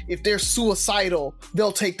like if they're suicidal,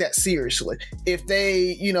 they'll take that seriously. If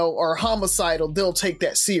they, are homicidal, they'll take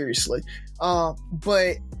that seriously.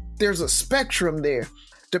 But there's a spectrum there.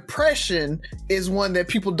 Depression is one that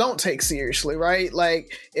people don't take seriously, right?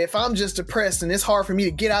 Like if I'm just depressed and it's hard for me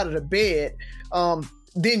to get out of the bed,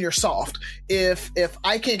 then you're soft. If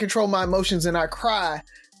I can't control my emotions and I cry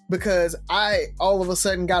because I all of a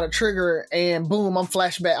sudden got a trigger and boom, I'm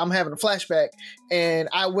having a flashback and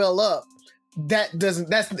I well up,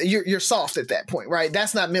 you're soft at that point, right?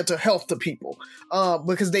 That's not mental health to people,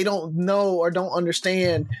 because they don't know or don't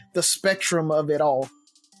understand the spectrum of it all.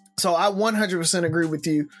 So I 100% agree with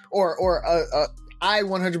you, or I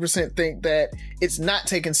 100% think that it's not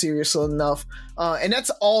taken seriously enough. And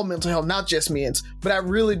that's all mental health, not just men's. But I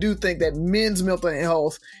really do think that men's mental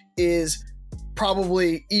health is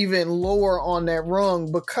probably even lower on that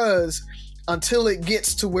rung, because until it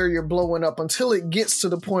gets to where you're blowing up, until it gets to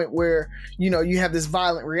the point where, you have this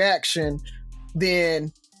violent reaction,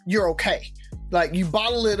 then you're okay. Like, you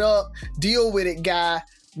bottle it up, deal with it, guy,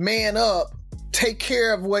 man up, take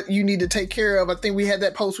care of what you need to take care of. I think we had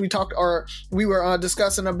that post we were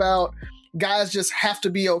discussing about guys just have to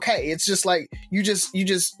be okay. It's just like, you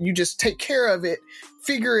just take care of it,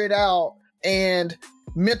 figure it out, and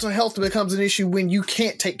mental health becomes an issue when you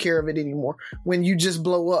can't take care of it anymore, when you just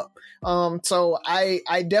blow up. So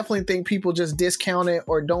I definitely think people just discount it,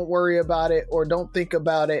 or don't worry about it, or don't think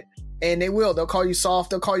about it. And they'll call you soft.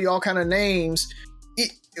 They'll call you all kind of names.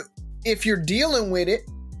 If you're dealing with it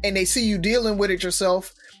and they see you dealing with it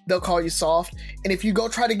yourself, they'll call you soft. And if you go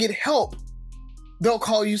try to get help, they'll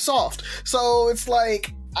call you soft. So it's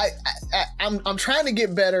like, I'm trying to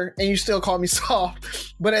get better and you still call me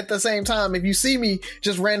soft. But at the same time, if you see me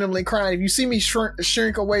just randomly crying, if you see me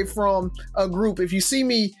shrink away from a group, if you see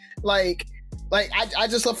me like I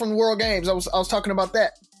just left from the World Games, I was talking about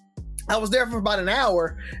that. I was there for about an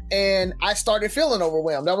hour and I started feeling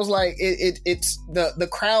overwhelmed. I was like, it's the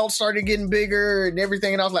crowd started getting bigger and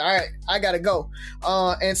everything. And I was like, all right, I gotta go.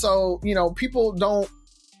 And so, people don't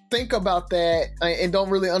think about that and don't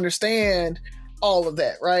really understand all of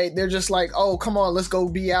that, right? They're just like, oh, come on, let's go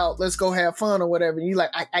be out. Let's go have fun or whatever. And you're like,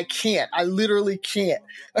 I can't. I literally can't.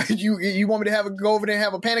 You want me to go over there and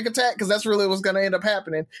have a panic attack? Because that's really what's going to end up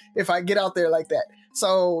happening if I get out there like that.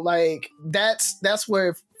 So like, that's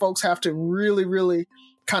where folks have to really, really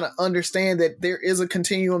kind of understand that there is a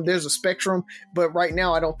continuum, there's a spectrum, but right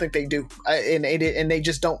now I don't think they do. And they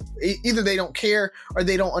just don't, either they don't care or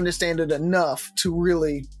they don't understand it enough to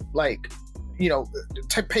really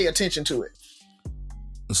pay attention to it.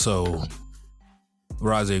 So,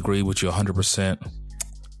 Razi, I agree with you 100%.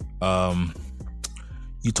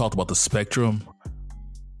 You talked about the spectrum.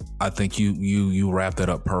 I think you wrapped that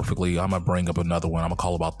up perfectly. I'm going to bring up another one. I'm going to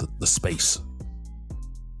call about the space.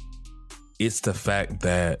 It's the fact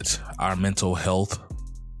that our mental health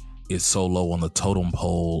is so low on the totem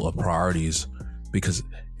pole of priorities, because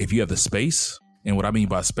if you have the space, and what I mean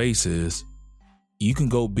by space is you can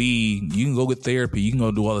go get therapy, you can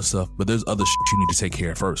go do all this stuff, but there's other shit you need to take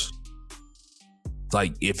care of first.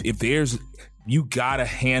 Like if you gotta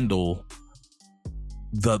handle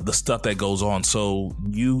the stuff that goes on. So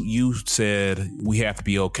you said we have to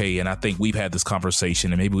be okay, and I think we've had this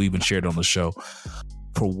conversation, and maybe we even shared it on the show.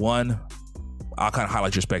 For one, I'll kind of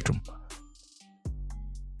highlight your spectrum.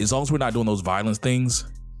 As long as we're not doing those violent things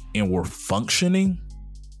and we're functioning,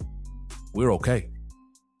 we're okay.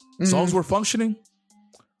 As long as we're functioning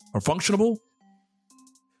or functionable,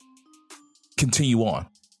 continue on.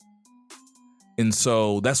 And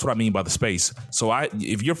so that's what I mean by the space. So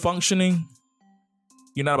if you're functioning,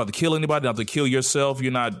 you're not about to kill anybody, not to kill yourself,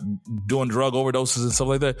 you're not doing drug overdoses and stuff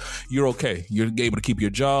like that, you're okay. You're able to keep your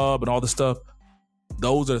job and all this stuff.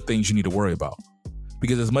 Those are the things you need to worry about.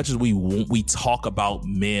 Because as much as we talk about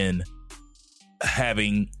men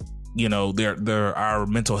having, our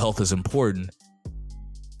mental health is important,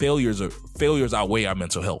 failures outweigh our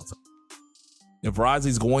mental health. If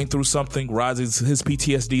Razi's going through something, his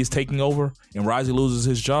PTSD is taking over, and Razi loses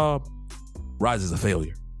his job, Razi's a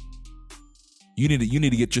failure. You need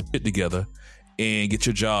to get your shit together and get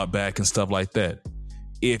your job back and stuff like that.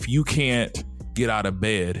 If you can't get out of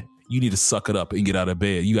bed, you need to suck it up and get out of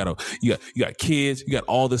bed. You got kids, you got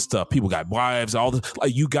all this stuff. People got wives, all this.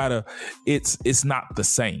 Like it's not the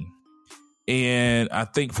same. And I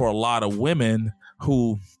think for a lot of women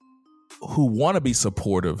who want to be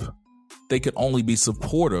supportive, they can only be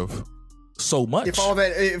supportive so much.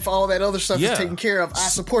 If all that other stuff is taken care of, I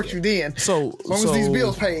support you then. So as long as these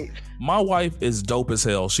bills paid. My wife is dope as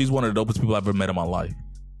hell. She's one of the dopest people I've ever met in my life.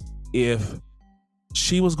 If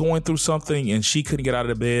she was going through something and she couldn't get out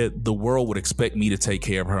of the bed, the world would expect me to take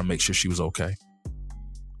care of her and make sure she was okay.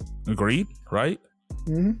 Agreed, right?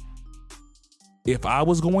 Mm-hmm. If I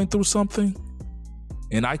was going through something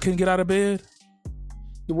and I couldn't get out of bed,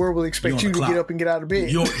 the world will expect you to get up and get out of bed.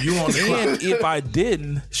 You on the clock. And if I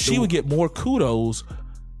didn't, she would get more kudos.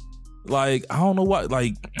 Like, I don't know what,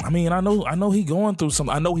 like, I mean, I know he going through some,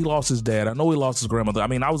 I know he lost his dad. I know he lost his grandmother. I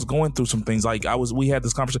mean, I was going through some things. Like we had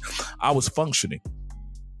this conversation. I was functioning.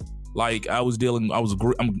 Like I'm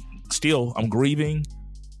grieving,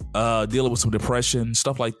 dealing with some depression,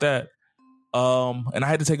 stuff like that. And I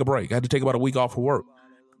had to take a break. I had to take about a week off of work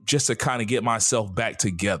just to kind of get myself back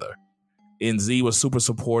together. and Z was super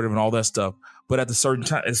supportive and all that stuff. But at the certain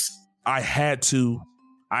time, I had to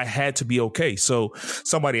be okay. So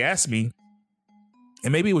somebody asked me,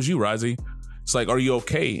 and maybe it was you, Rozzy. It's like, are you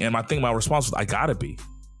okay? And I think my response was, I gotta be.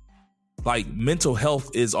 Like, mental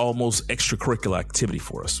health is almost extracurricular activity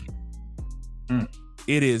for us.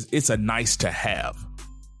 It's a nice to have.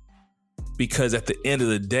 Because at the end of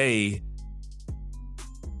the day,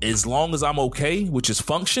 as long as I'm okay, which is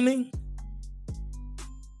functioning,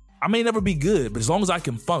 I may never be good, but as long as I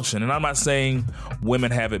can function, and I'm not saying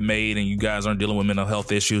women have it made and you guys aren't dealing with mental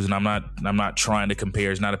health issues, and I'm not trying to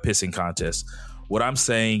compare. It's not a pissing contest. What I'm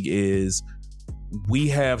saying is we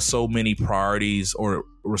have so many priorities or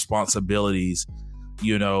responsibilities,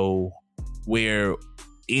 you know, where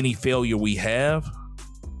any failure we have,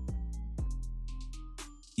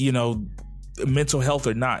 you know, mental health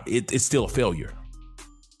or not, it's still a failure.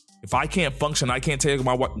 If I can't function, I can't take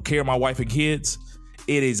care of my wife and kids,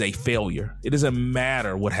 it is a failure. It doesn't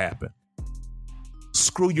matter what happened.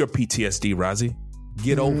 Screw your PTSD, Rozzy.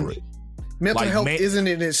 Get over it. Mental health isn't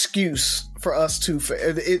an excuse for us to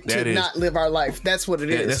not live our life. That's what it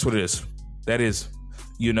is. That's what it is. That is,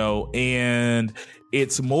 you know, and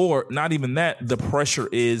it's more, not even that. The pressure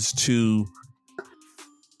is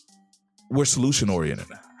we're solution oriented.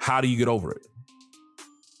 How do you get over it?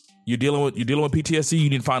 You're dealing with PTSD. You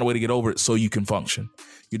need to find a way to get over it so you can function.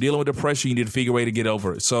 You're dealing with depression. You need to figure a way to get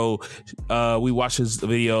over it. So we watched this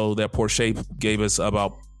video that Porsche gave us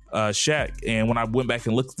about Shaq, and when I went back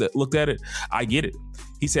and looked at it, I get it.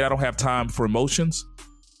 He said, I don't have time for emotions.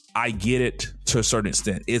 I get it to a certain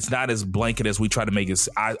extent. It's not as blanket as we try to make it.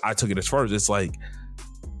 I took it as first. It's like,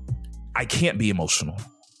 I can't be emotional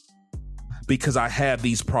because I have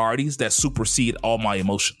these priorities that supersede all my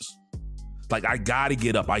emotions. Like, I got to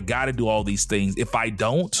get up. I got to do all these things. If I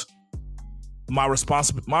don't, my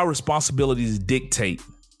responsibilities dictate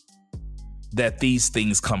that these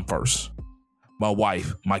things come first. My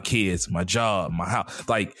wife, my kids, my job, my house.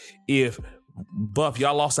 Like, if Buff,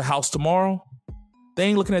 y'all lost a house tomorrow, they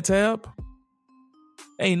ain't looking at Tab.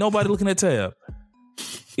 Ain't nobody looking at Tab.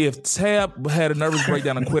 If Tab had a nervous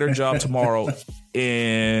breakdown and quit her job tomorrow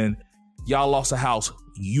and y'all lost a house,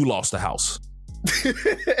 you lost a house.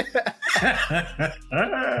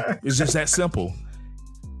 It's just that simple.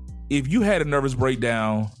 If you had a nervous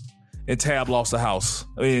breakdown and Tab lost a house,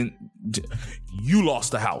 I mean, you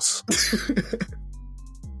lost the house.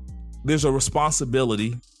 There's a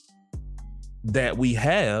responsibility that we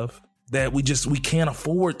have that we can't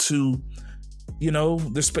afford to, you know,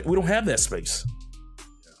 we don't have that space.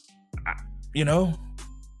 You know?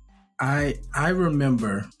 I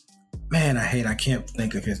remember, man, I can't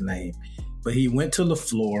think of his name, but he went to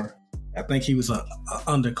LaFleur. I think he was an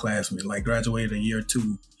underclassman, like graduated a year or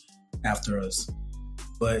two after us.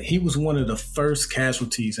 But he was one of the first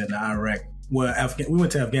casualties in Iraq. Well, we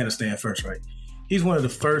went to Afghanistan first, right? He's one of the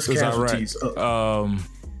first casualties.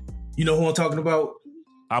 You know who I'm talking about?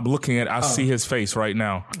 I'm looking at. I see his face right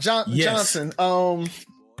now. Johnson.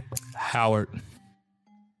 Howard.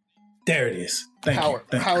 There it is. Howard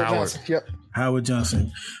Johnson. Yep. Howard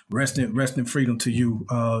Johnson. Rest in freedom to you,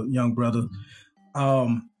 young brother.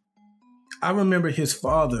 I remember his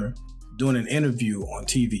father doing an interview on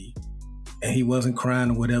TV, and he wasn't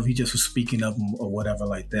crying or whatever. He just was speaking of him or whatever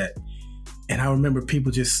like that. And I remember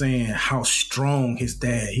people just saying how strong his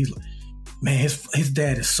dad. He's like, man, his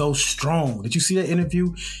dad is so strong. Did you see that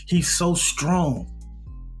interview? He's so strong.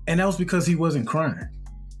 And that was because he wasn't crying.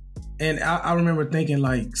 And I remember thinking,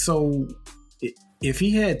 like, so if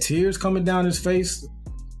he had tears coming down his face,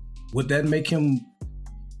 would that make him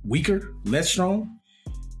weaker, less strong?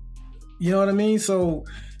 You know what I mean? So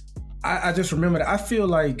I just remember that. I feel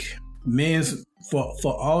like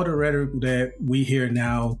for all the rhetoric that we hear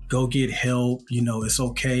now, go get help, you know, it's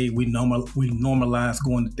okay. We normalize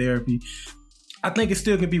going to therapy. I think it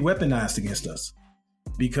still can be weaponized against us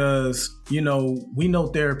because, you know, we know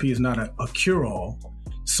therapy is not a cure-all.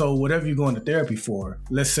 So whatever you're going to therapy for,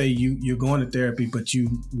 let's say you're going to therapy, but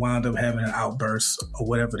you wind up having an outburst or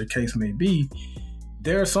whatever the case may be.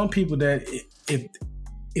 There are some people that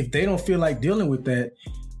if they don't feel like dealing with that,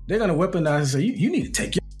 they're going to weaponize and say, you need to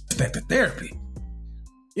take your back to therapy.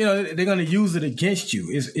 You know, they're going to use it against you.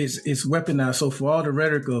 It's weaponized. So for all the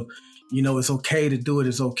rhetoric of, you know, it's okay to do it,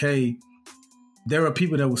 it's okay, there are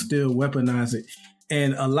people that will still weaponize it.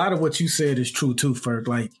 And a lot of what you said is true too, Ferg.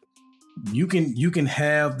 Like, you can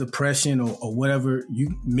have depression or whatever.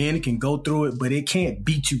 Men can go through it, but it can't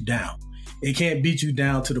beat you down. It can't beat you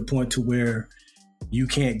down to the point to where you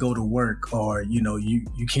can't go to work or, you know, you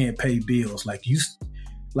can't pay bills.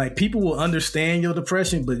 Like people will understand your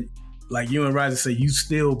depression, but like you and Ryder say, you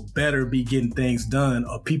still better be getting things done,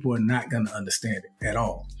 or people are not going to understand it at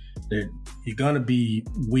all. You're going to be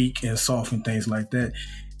weak and soft and things like that.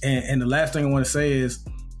 And the last thing I want to say is,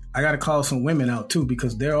 I got to call some women out too,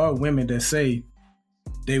 because there are women that say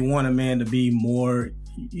they want a man to be more.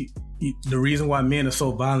 The reason why men are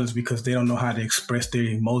so violent is because they don't know how to express their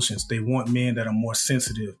emotions. They want men that are more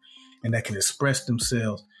sensitive and that can express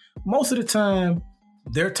themselves. Most of the time,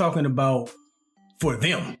 they're talking about for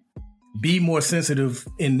them. Be more sensitive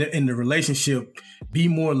in the relationship. Be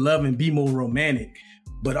more loving. Be more romantic.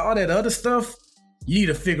 But all that other stuff, you need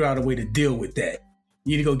to figure out a way to deal with that.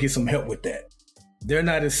 You need to go get some help with that. They're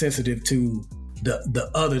not as sensitive to the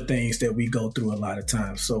other things that we go through a lot of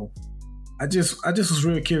times. So I just was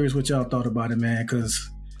really curious what y'all thought about it, man, because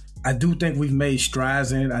I do think we've made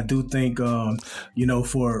strides in it. I do think, for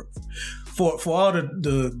all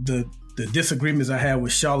the disagreements I had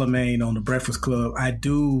with Charlamagne on the Breakfast Club, I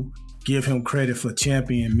do give him credit for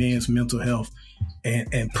championing men's mental health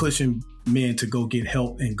and pushing men to go get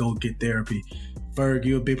help and go get therapy. Ferg,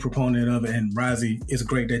 you're a big proponent of it, and Rozzy, it's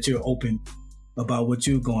great that you're open about what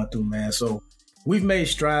you're going through, man. So we've made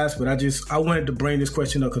strides, but I wanted to bring this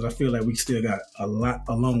question up because I feel like we still got a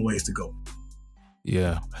long ways to go.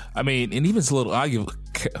 Yeah. I mean, and even it's a little, I'll give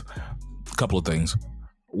a couple of things.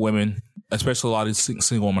 Women, especially a lot of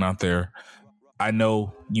single women out there, I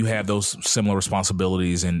know you have those similar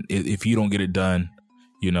responsibilities, and if you don't get it done,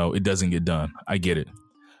 it doesn't get done. I get it.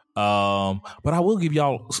 But I will give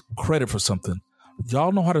y'all credit for something.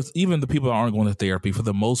 Y'all know how to, even the people that aren't going to therapy, for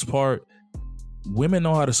the most part, women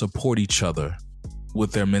know how to support each other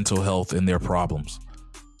with their mental health and their problems.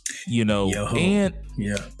 And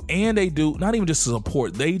they do not even just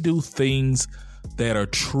support, they do things that are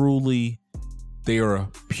truly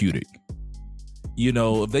therapeutic.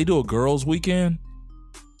 If they do a girls' weekend,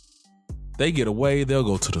 they get away, they'll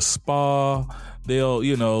go to the spa,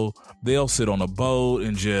 they'll sit on a boat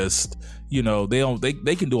and just,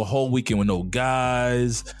 they can do a whole weekend with no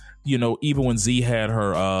guys. Even when Z had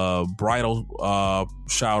her bridal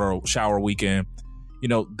shower weekend,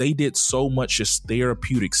 they did so much just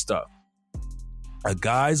therapeutic stuff. A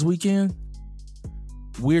guy's weekend,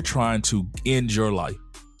 we're trying to end your life.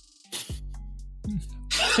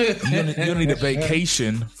 You don't need a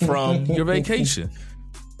vacation from your vacation.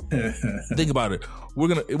 Think about it. We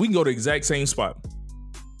can go to the exact same spot.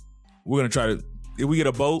 We're gonna try to, if we get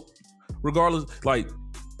a boat, regardless, like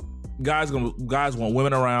guys want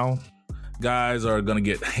women around. Guys are gonna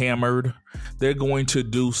get hammered. They're going to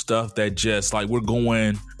do stuff that just like, we're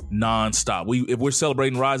going nonstop. If we're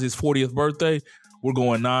celebrating Rozzy's 40th birthday, we're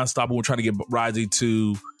going nonstop, and we're trying to get Rozzy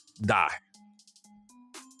to die.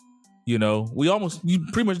 You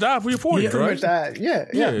pretty much died for your 40th, right? Pretty much died. Yeah.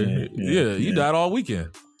 You died all weekend.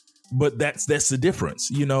 But that's the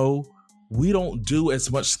difference. We don't do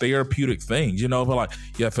as much therapeutic things. We're like,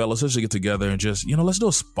 yeah, fellas, let's just get together and just, let's do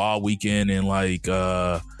a spa weekend in like,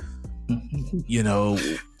 one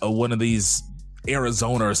of these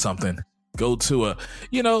Arizona or something. Go to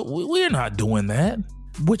we're not doing that,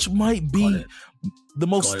 which might be the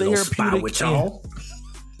most therapeutic. With y'all.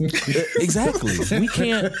 Exactly. We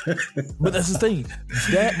can't, but that's the thing.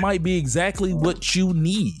 That might be exactly what you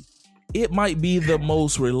need. It might be the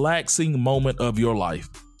most relaxing moment of your life.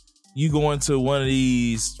 You go into one of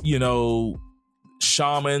these,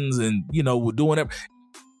 shamans and, we're doing it.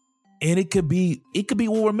 And it could be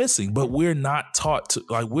what we're missing, but we're not taught to,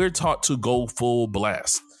 we're taught to go full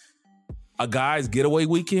blast. A guy's getaway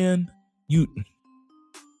weekend,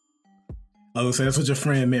 I was saying that's what your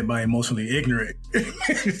friend meant by emotionally ignorant.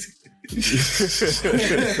 She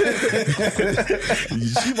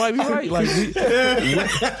might be right.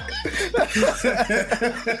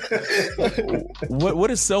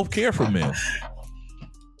 What is self-care for men?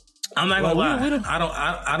 I'm not gonna lie.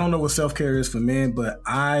 I don't know what self-care is for men, but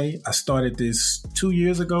I started this 2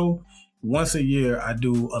 years ago. Once a year, I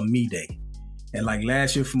do a me day, and like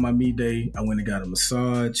last year for my me day, I went and got a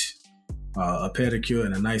massage, a pedicure,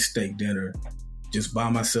 and a nice steak dinner, just by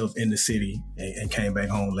myself in the city, and came back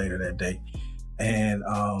home later that day. And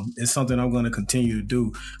it's something I'm going to continue to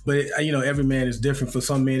do. But every man is different. For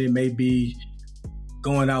some men, it may be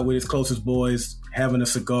going out with his closest boys, having a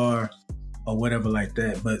cigar, or whatever like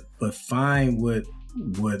that. But find what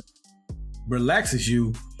relaxes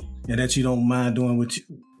you, and that you don't mind doing with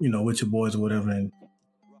with your boys or whatever. And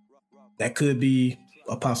that could be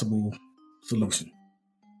a possible solution.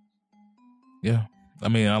 Yeah, I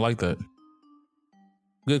mean, I like that.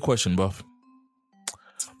 Good question, Buff.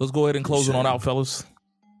 Let's go ahead and close it on out, fellas.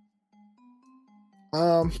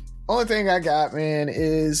 Only thing I got, man,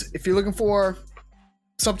 is if you're looking for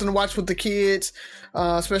something to watch with the kids,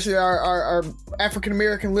 especially our African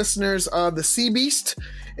American listeners. The Sea Beast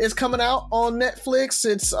is coming out on Netflix.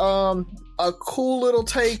 It's a cool little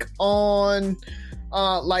take on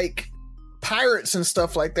like pirates and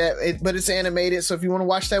stuff like that, but it's animated. So if you want to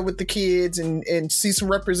watch that with the kids and see some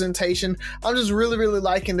representation, I'm just really, really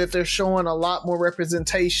liking that they're showing a lot more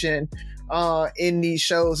representation in these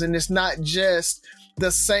shows, and it's not just the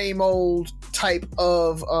same old type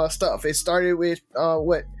of stuff. It started with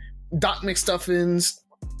Doc McStuffins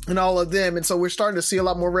and all of them, and so we're starting to see a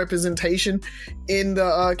lot more representation in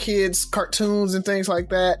the kids cartoons and things like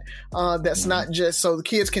that. That's not just so the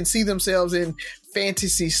kids can see themselves in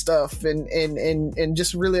fantasy stuff and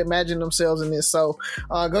just really imagine themselves in this. So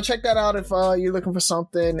go check that out if you're looking for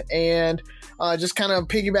something. And just kind of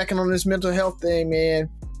piggybacking on this mental health thing, man,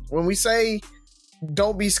 when we say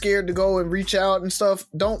don't be scared to go and reach out and stuff,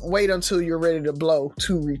 don't wait until you're ready to blow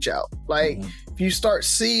to reach out. Like if you start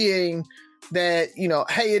seeing that, you know,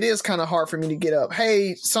 hey, it is kind of hard for me to get up,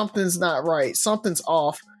 hey, something's not right, something's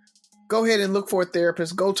off, go ahead and look for a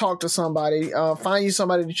therapist, go talk to somebody, find you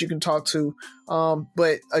somebody that you can talk to,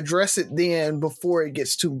 but address it then before it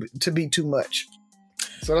gets to be too much.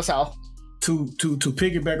 So that's how. To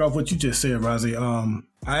piggyback off what you just said, Rozzy,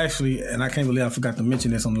 I actually, and I can't believe I forgot to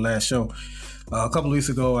mention this on the last show, a couple of weeks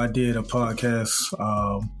ago, I did a podcast,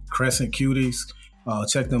 Crescent Cuties.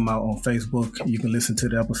 Check them out on Facebook. You can listen to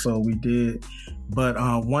the episode we did. But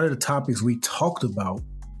one of the topics we talked about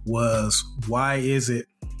was why is it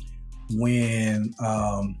when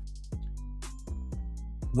a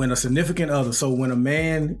significant other, so when a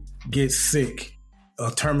man gets sick or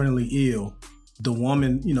terminally ill, the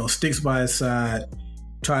woman, you know, sticks by his side,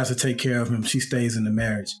 tries to take care of him, she stays in the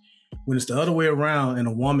marriage. When it's the other way around and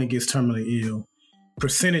a woman gets terminally ill,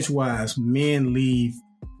 percentage-wise, men leave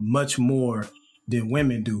much more than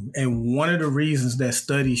women do. And one of the reasons that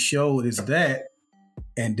study showed is that,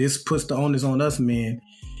 and this puts the onus on us men,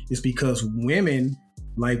 is because women,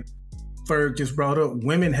 like Ferg just brought up,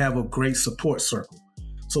 women have a great support circle.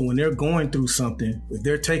 So when they're going through something, if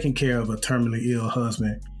they're taking care of a terminally ill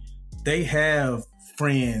husband, they have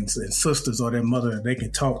friends and sisters or their mother that they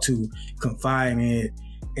can talk to, confide in,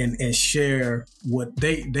 and share what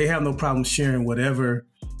they have no problem sharing whatever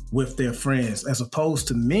with their friends, as opposed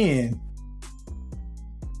to men.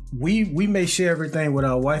 We may share everything with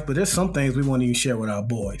our wife, but there's some things we won't even share with our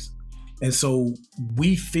boys. And so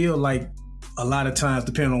we feel like a lot of times,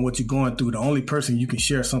 depending on what you're going through, the only person you can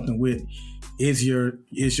share something with is your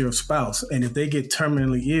spouse. And if they get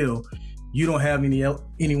terminally ill, you don't have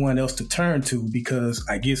anyone else to turn to, because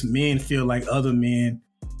I guess men feel like other men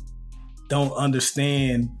don't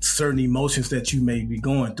understand certain emotions that you may be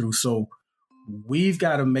going through. So we've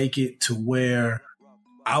got to make it to where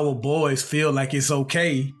our boys feel like it's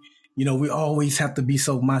okay. You know, we always have to be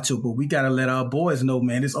so macho, but we got to let our boys know,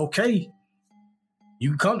 man, it's okay.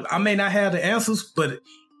 You come, I may not have the answers, but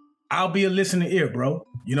I'll be a listening ear, bro.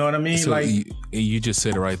 You know what I mean? So like you just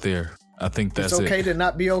said it right there. I think that's it's okay to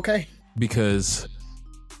not be okay. Because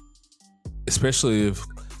especially if,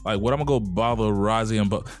 like, what I'm gonna go bother Rozzy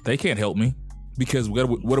and they can't help me, because what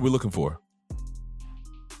are we looking for?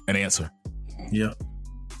 An answer. Yeah.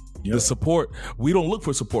 The support, we don't look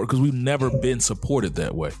for support because we've never been supported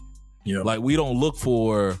that way. Yeah. Like, we don't look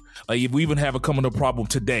for, like, if we even have a coming up problem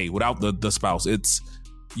today without the spouse, it's,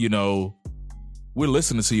 you know, we're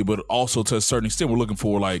listening to you, but also to a certain extent, we're looking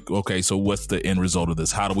for, like, okay, so what's the end result of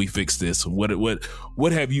this? How do we fix this? What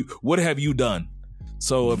have you done?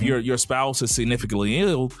 So if your spouse is significantly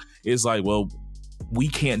ill, it's like, well, we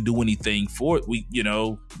can't do anything for it. We, you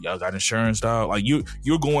know, y'all got insurance, dog. Like,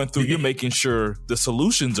 you're going through, you're making sure the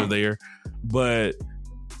solutions are there, but,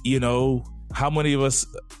 you know, how many of us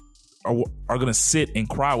are going to sit and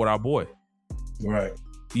cry with our boy? Right.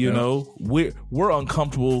 You know, we're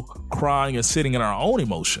uncomfortable crying and sitting in our own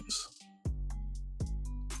emotions,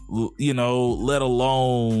 you know, let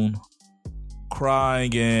alone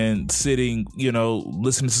crying and sitting, you know,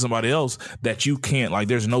 listening to somebody else that you can't, like,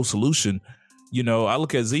 there's no solution. You know, I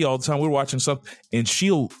look at Z all the time. We're watching something and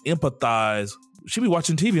she'll empathize. She'll be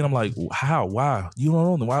watching TV and I'm like, how? Why? You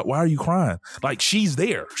don't know. Why are you crying? Like, she's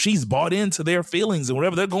there. She's bought into their feelings and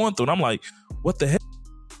whatever they're going through. And I'm like, what the heck?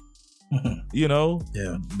 You know,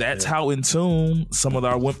 that's how in tune some of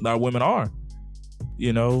our women are.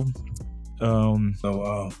 You know, so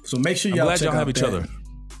make sure y'all have each other.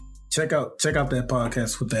 Check out that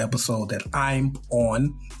podcast with the episode that I'm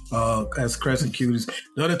on as Crescent Cuties.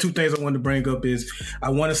 The other two things I wanted to bring up is I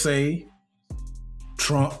want to say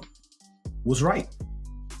Trump was right.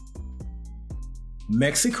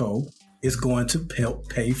 Mexico is going to help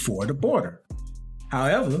pay for the border.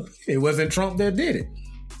 However, it wasn't Trump that did it.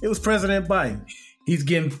 It was President Biden. He's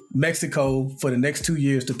getting Mexico for the next 2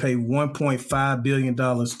 years to pay $1.5 billion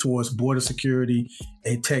towards border security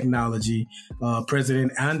and technology.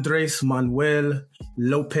 President Andres Manuel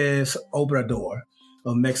Lopez Obrador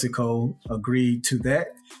of Mexico agreed to that.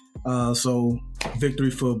 So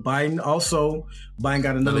victory for Biden. Also, Biden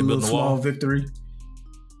got another little small victory.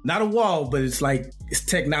 Not a wall, but it's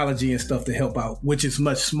technology and stuff to help out, which is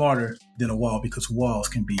much smarter than a wall because walls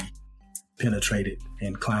can be penetrated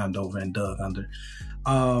and climbed over and dug under.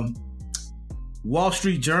 Wall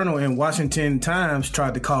Street Journal and Washington Times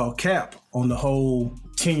tried to call cap on the whole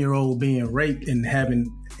 10-year-old being raped and having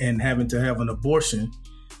to have an abortion.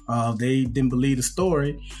 They didn't believe the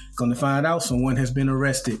story. Going to find out someone has been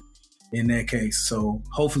arrested in that case. So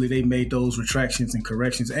hopefully they made those retractions and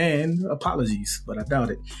corrections and apologies, but I doubt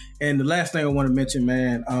it. And the last thing I want to mention,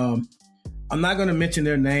 man, I'm not going to mention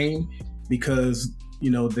their name because,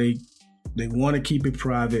 they want to keep it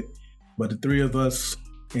private, but the three of us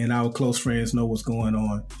and our close friends know what's going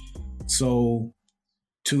on. So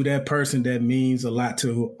to that person, that means a lot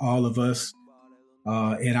to all of us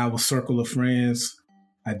in our circle of friends.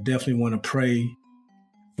 I definitely want to pray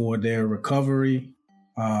for their recovery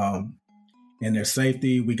and their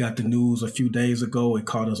safety. We got the news a few days ago. It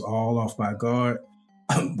caught us all off off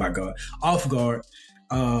guard.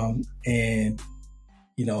 And,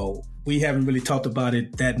 we haven't really talked about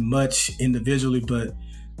it that much individually, but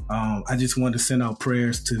I just wanted to send out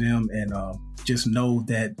prayers to them and just know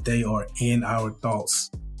that they are in our thoughts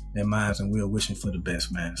and minds, and we're wishing for the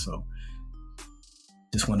best, man. So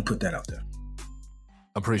just want to put that out there.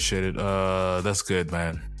 Appreciate it. That's good,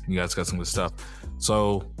 man. You guys got some good stuff.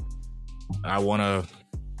 So I want to,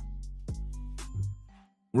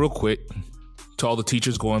 real quick, to all the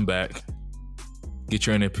teachers going back, get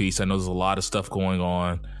your inner peace. I know there's a lot of stuff going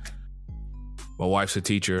on. My wife's a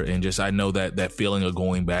teacher, and I know that feeling of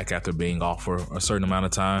going back after being off for a certain amount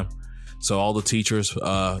of time. So all the teachers,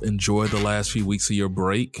 enjoy the last few weeks of your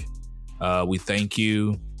break. We thank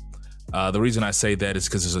you. The reason I say that is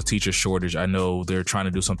because there's a teacher shortage. I know they're trying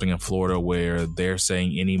to do something in Florida where they're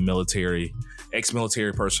saying any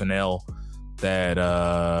ex-military personnel that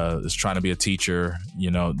is trying to be a teacher,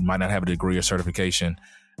 might not have a degree or certification.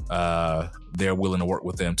 They're willing to work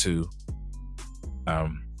with them to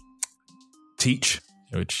teach.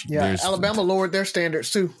 Which Alabama lowered their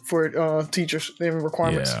standards too for teachers and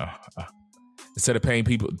requirements. Yeah, instead of paying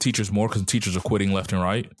teachers more because teachers are quitting left and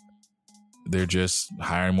right, they're just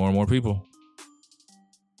hiring more and more people.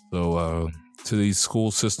 So to these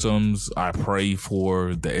school systems, I pray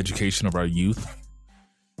for the education of our youth.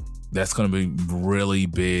 That's going to be really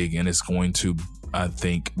big, and it's going to, I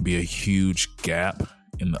think, be a huge gap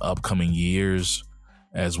in the upcoming years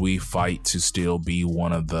as we fight to still be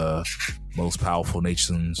one of the most powerful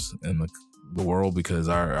nations in the world, because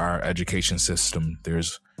our education system,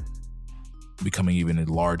 there's becoming even a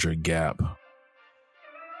larger gap.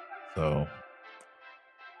 So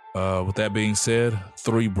with that being said,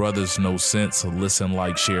 Three Brothers No Sense. Listen,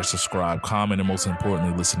 like, share, subscribe, comment, and most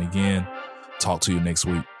importantly, listen again. Talk to you next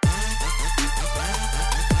week.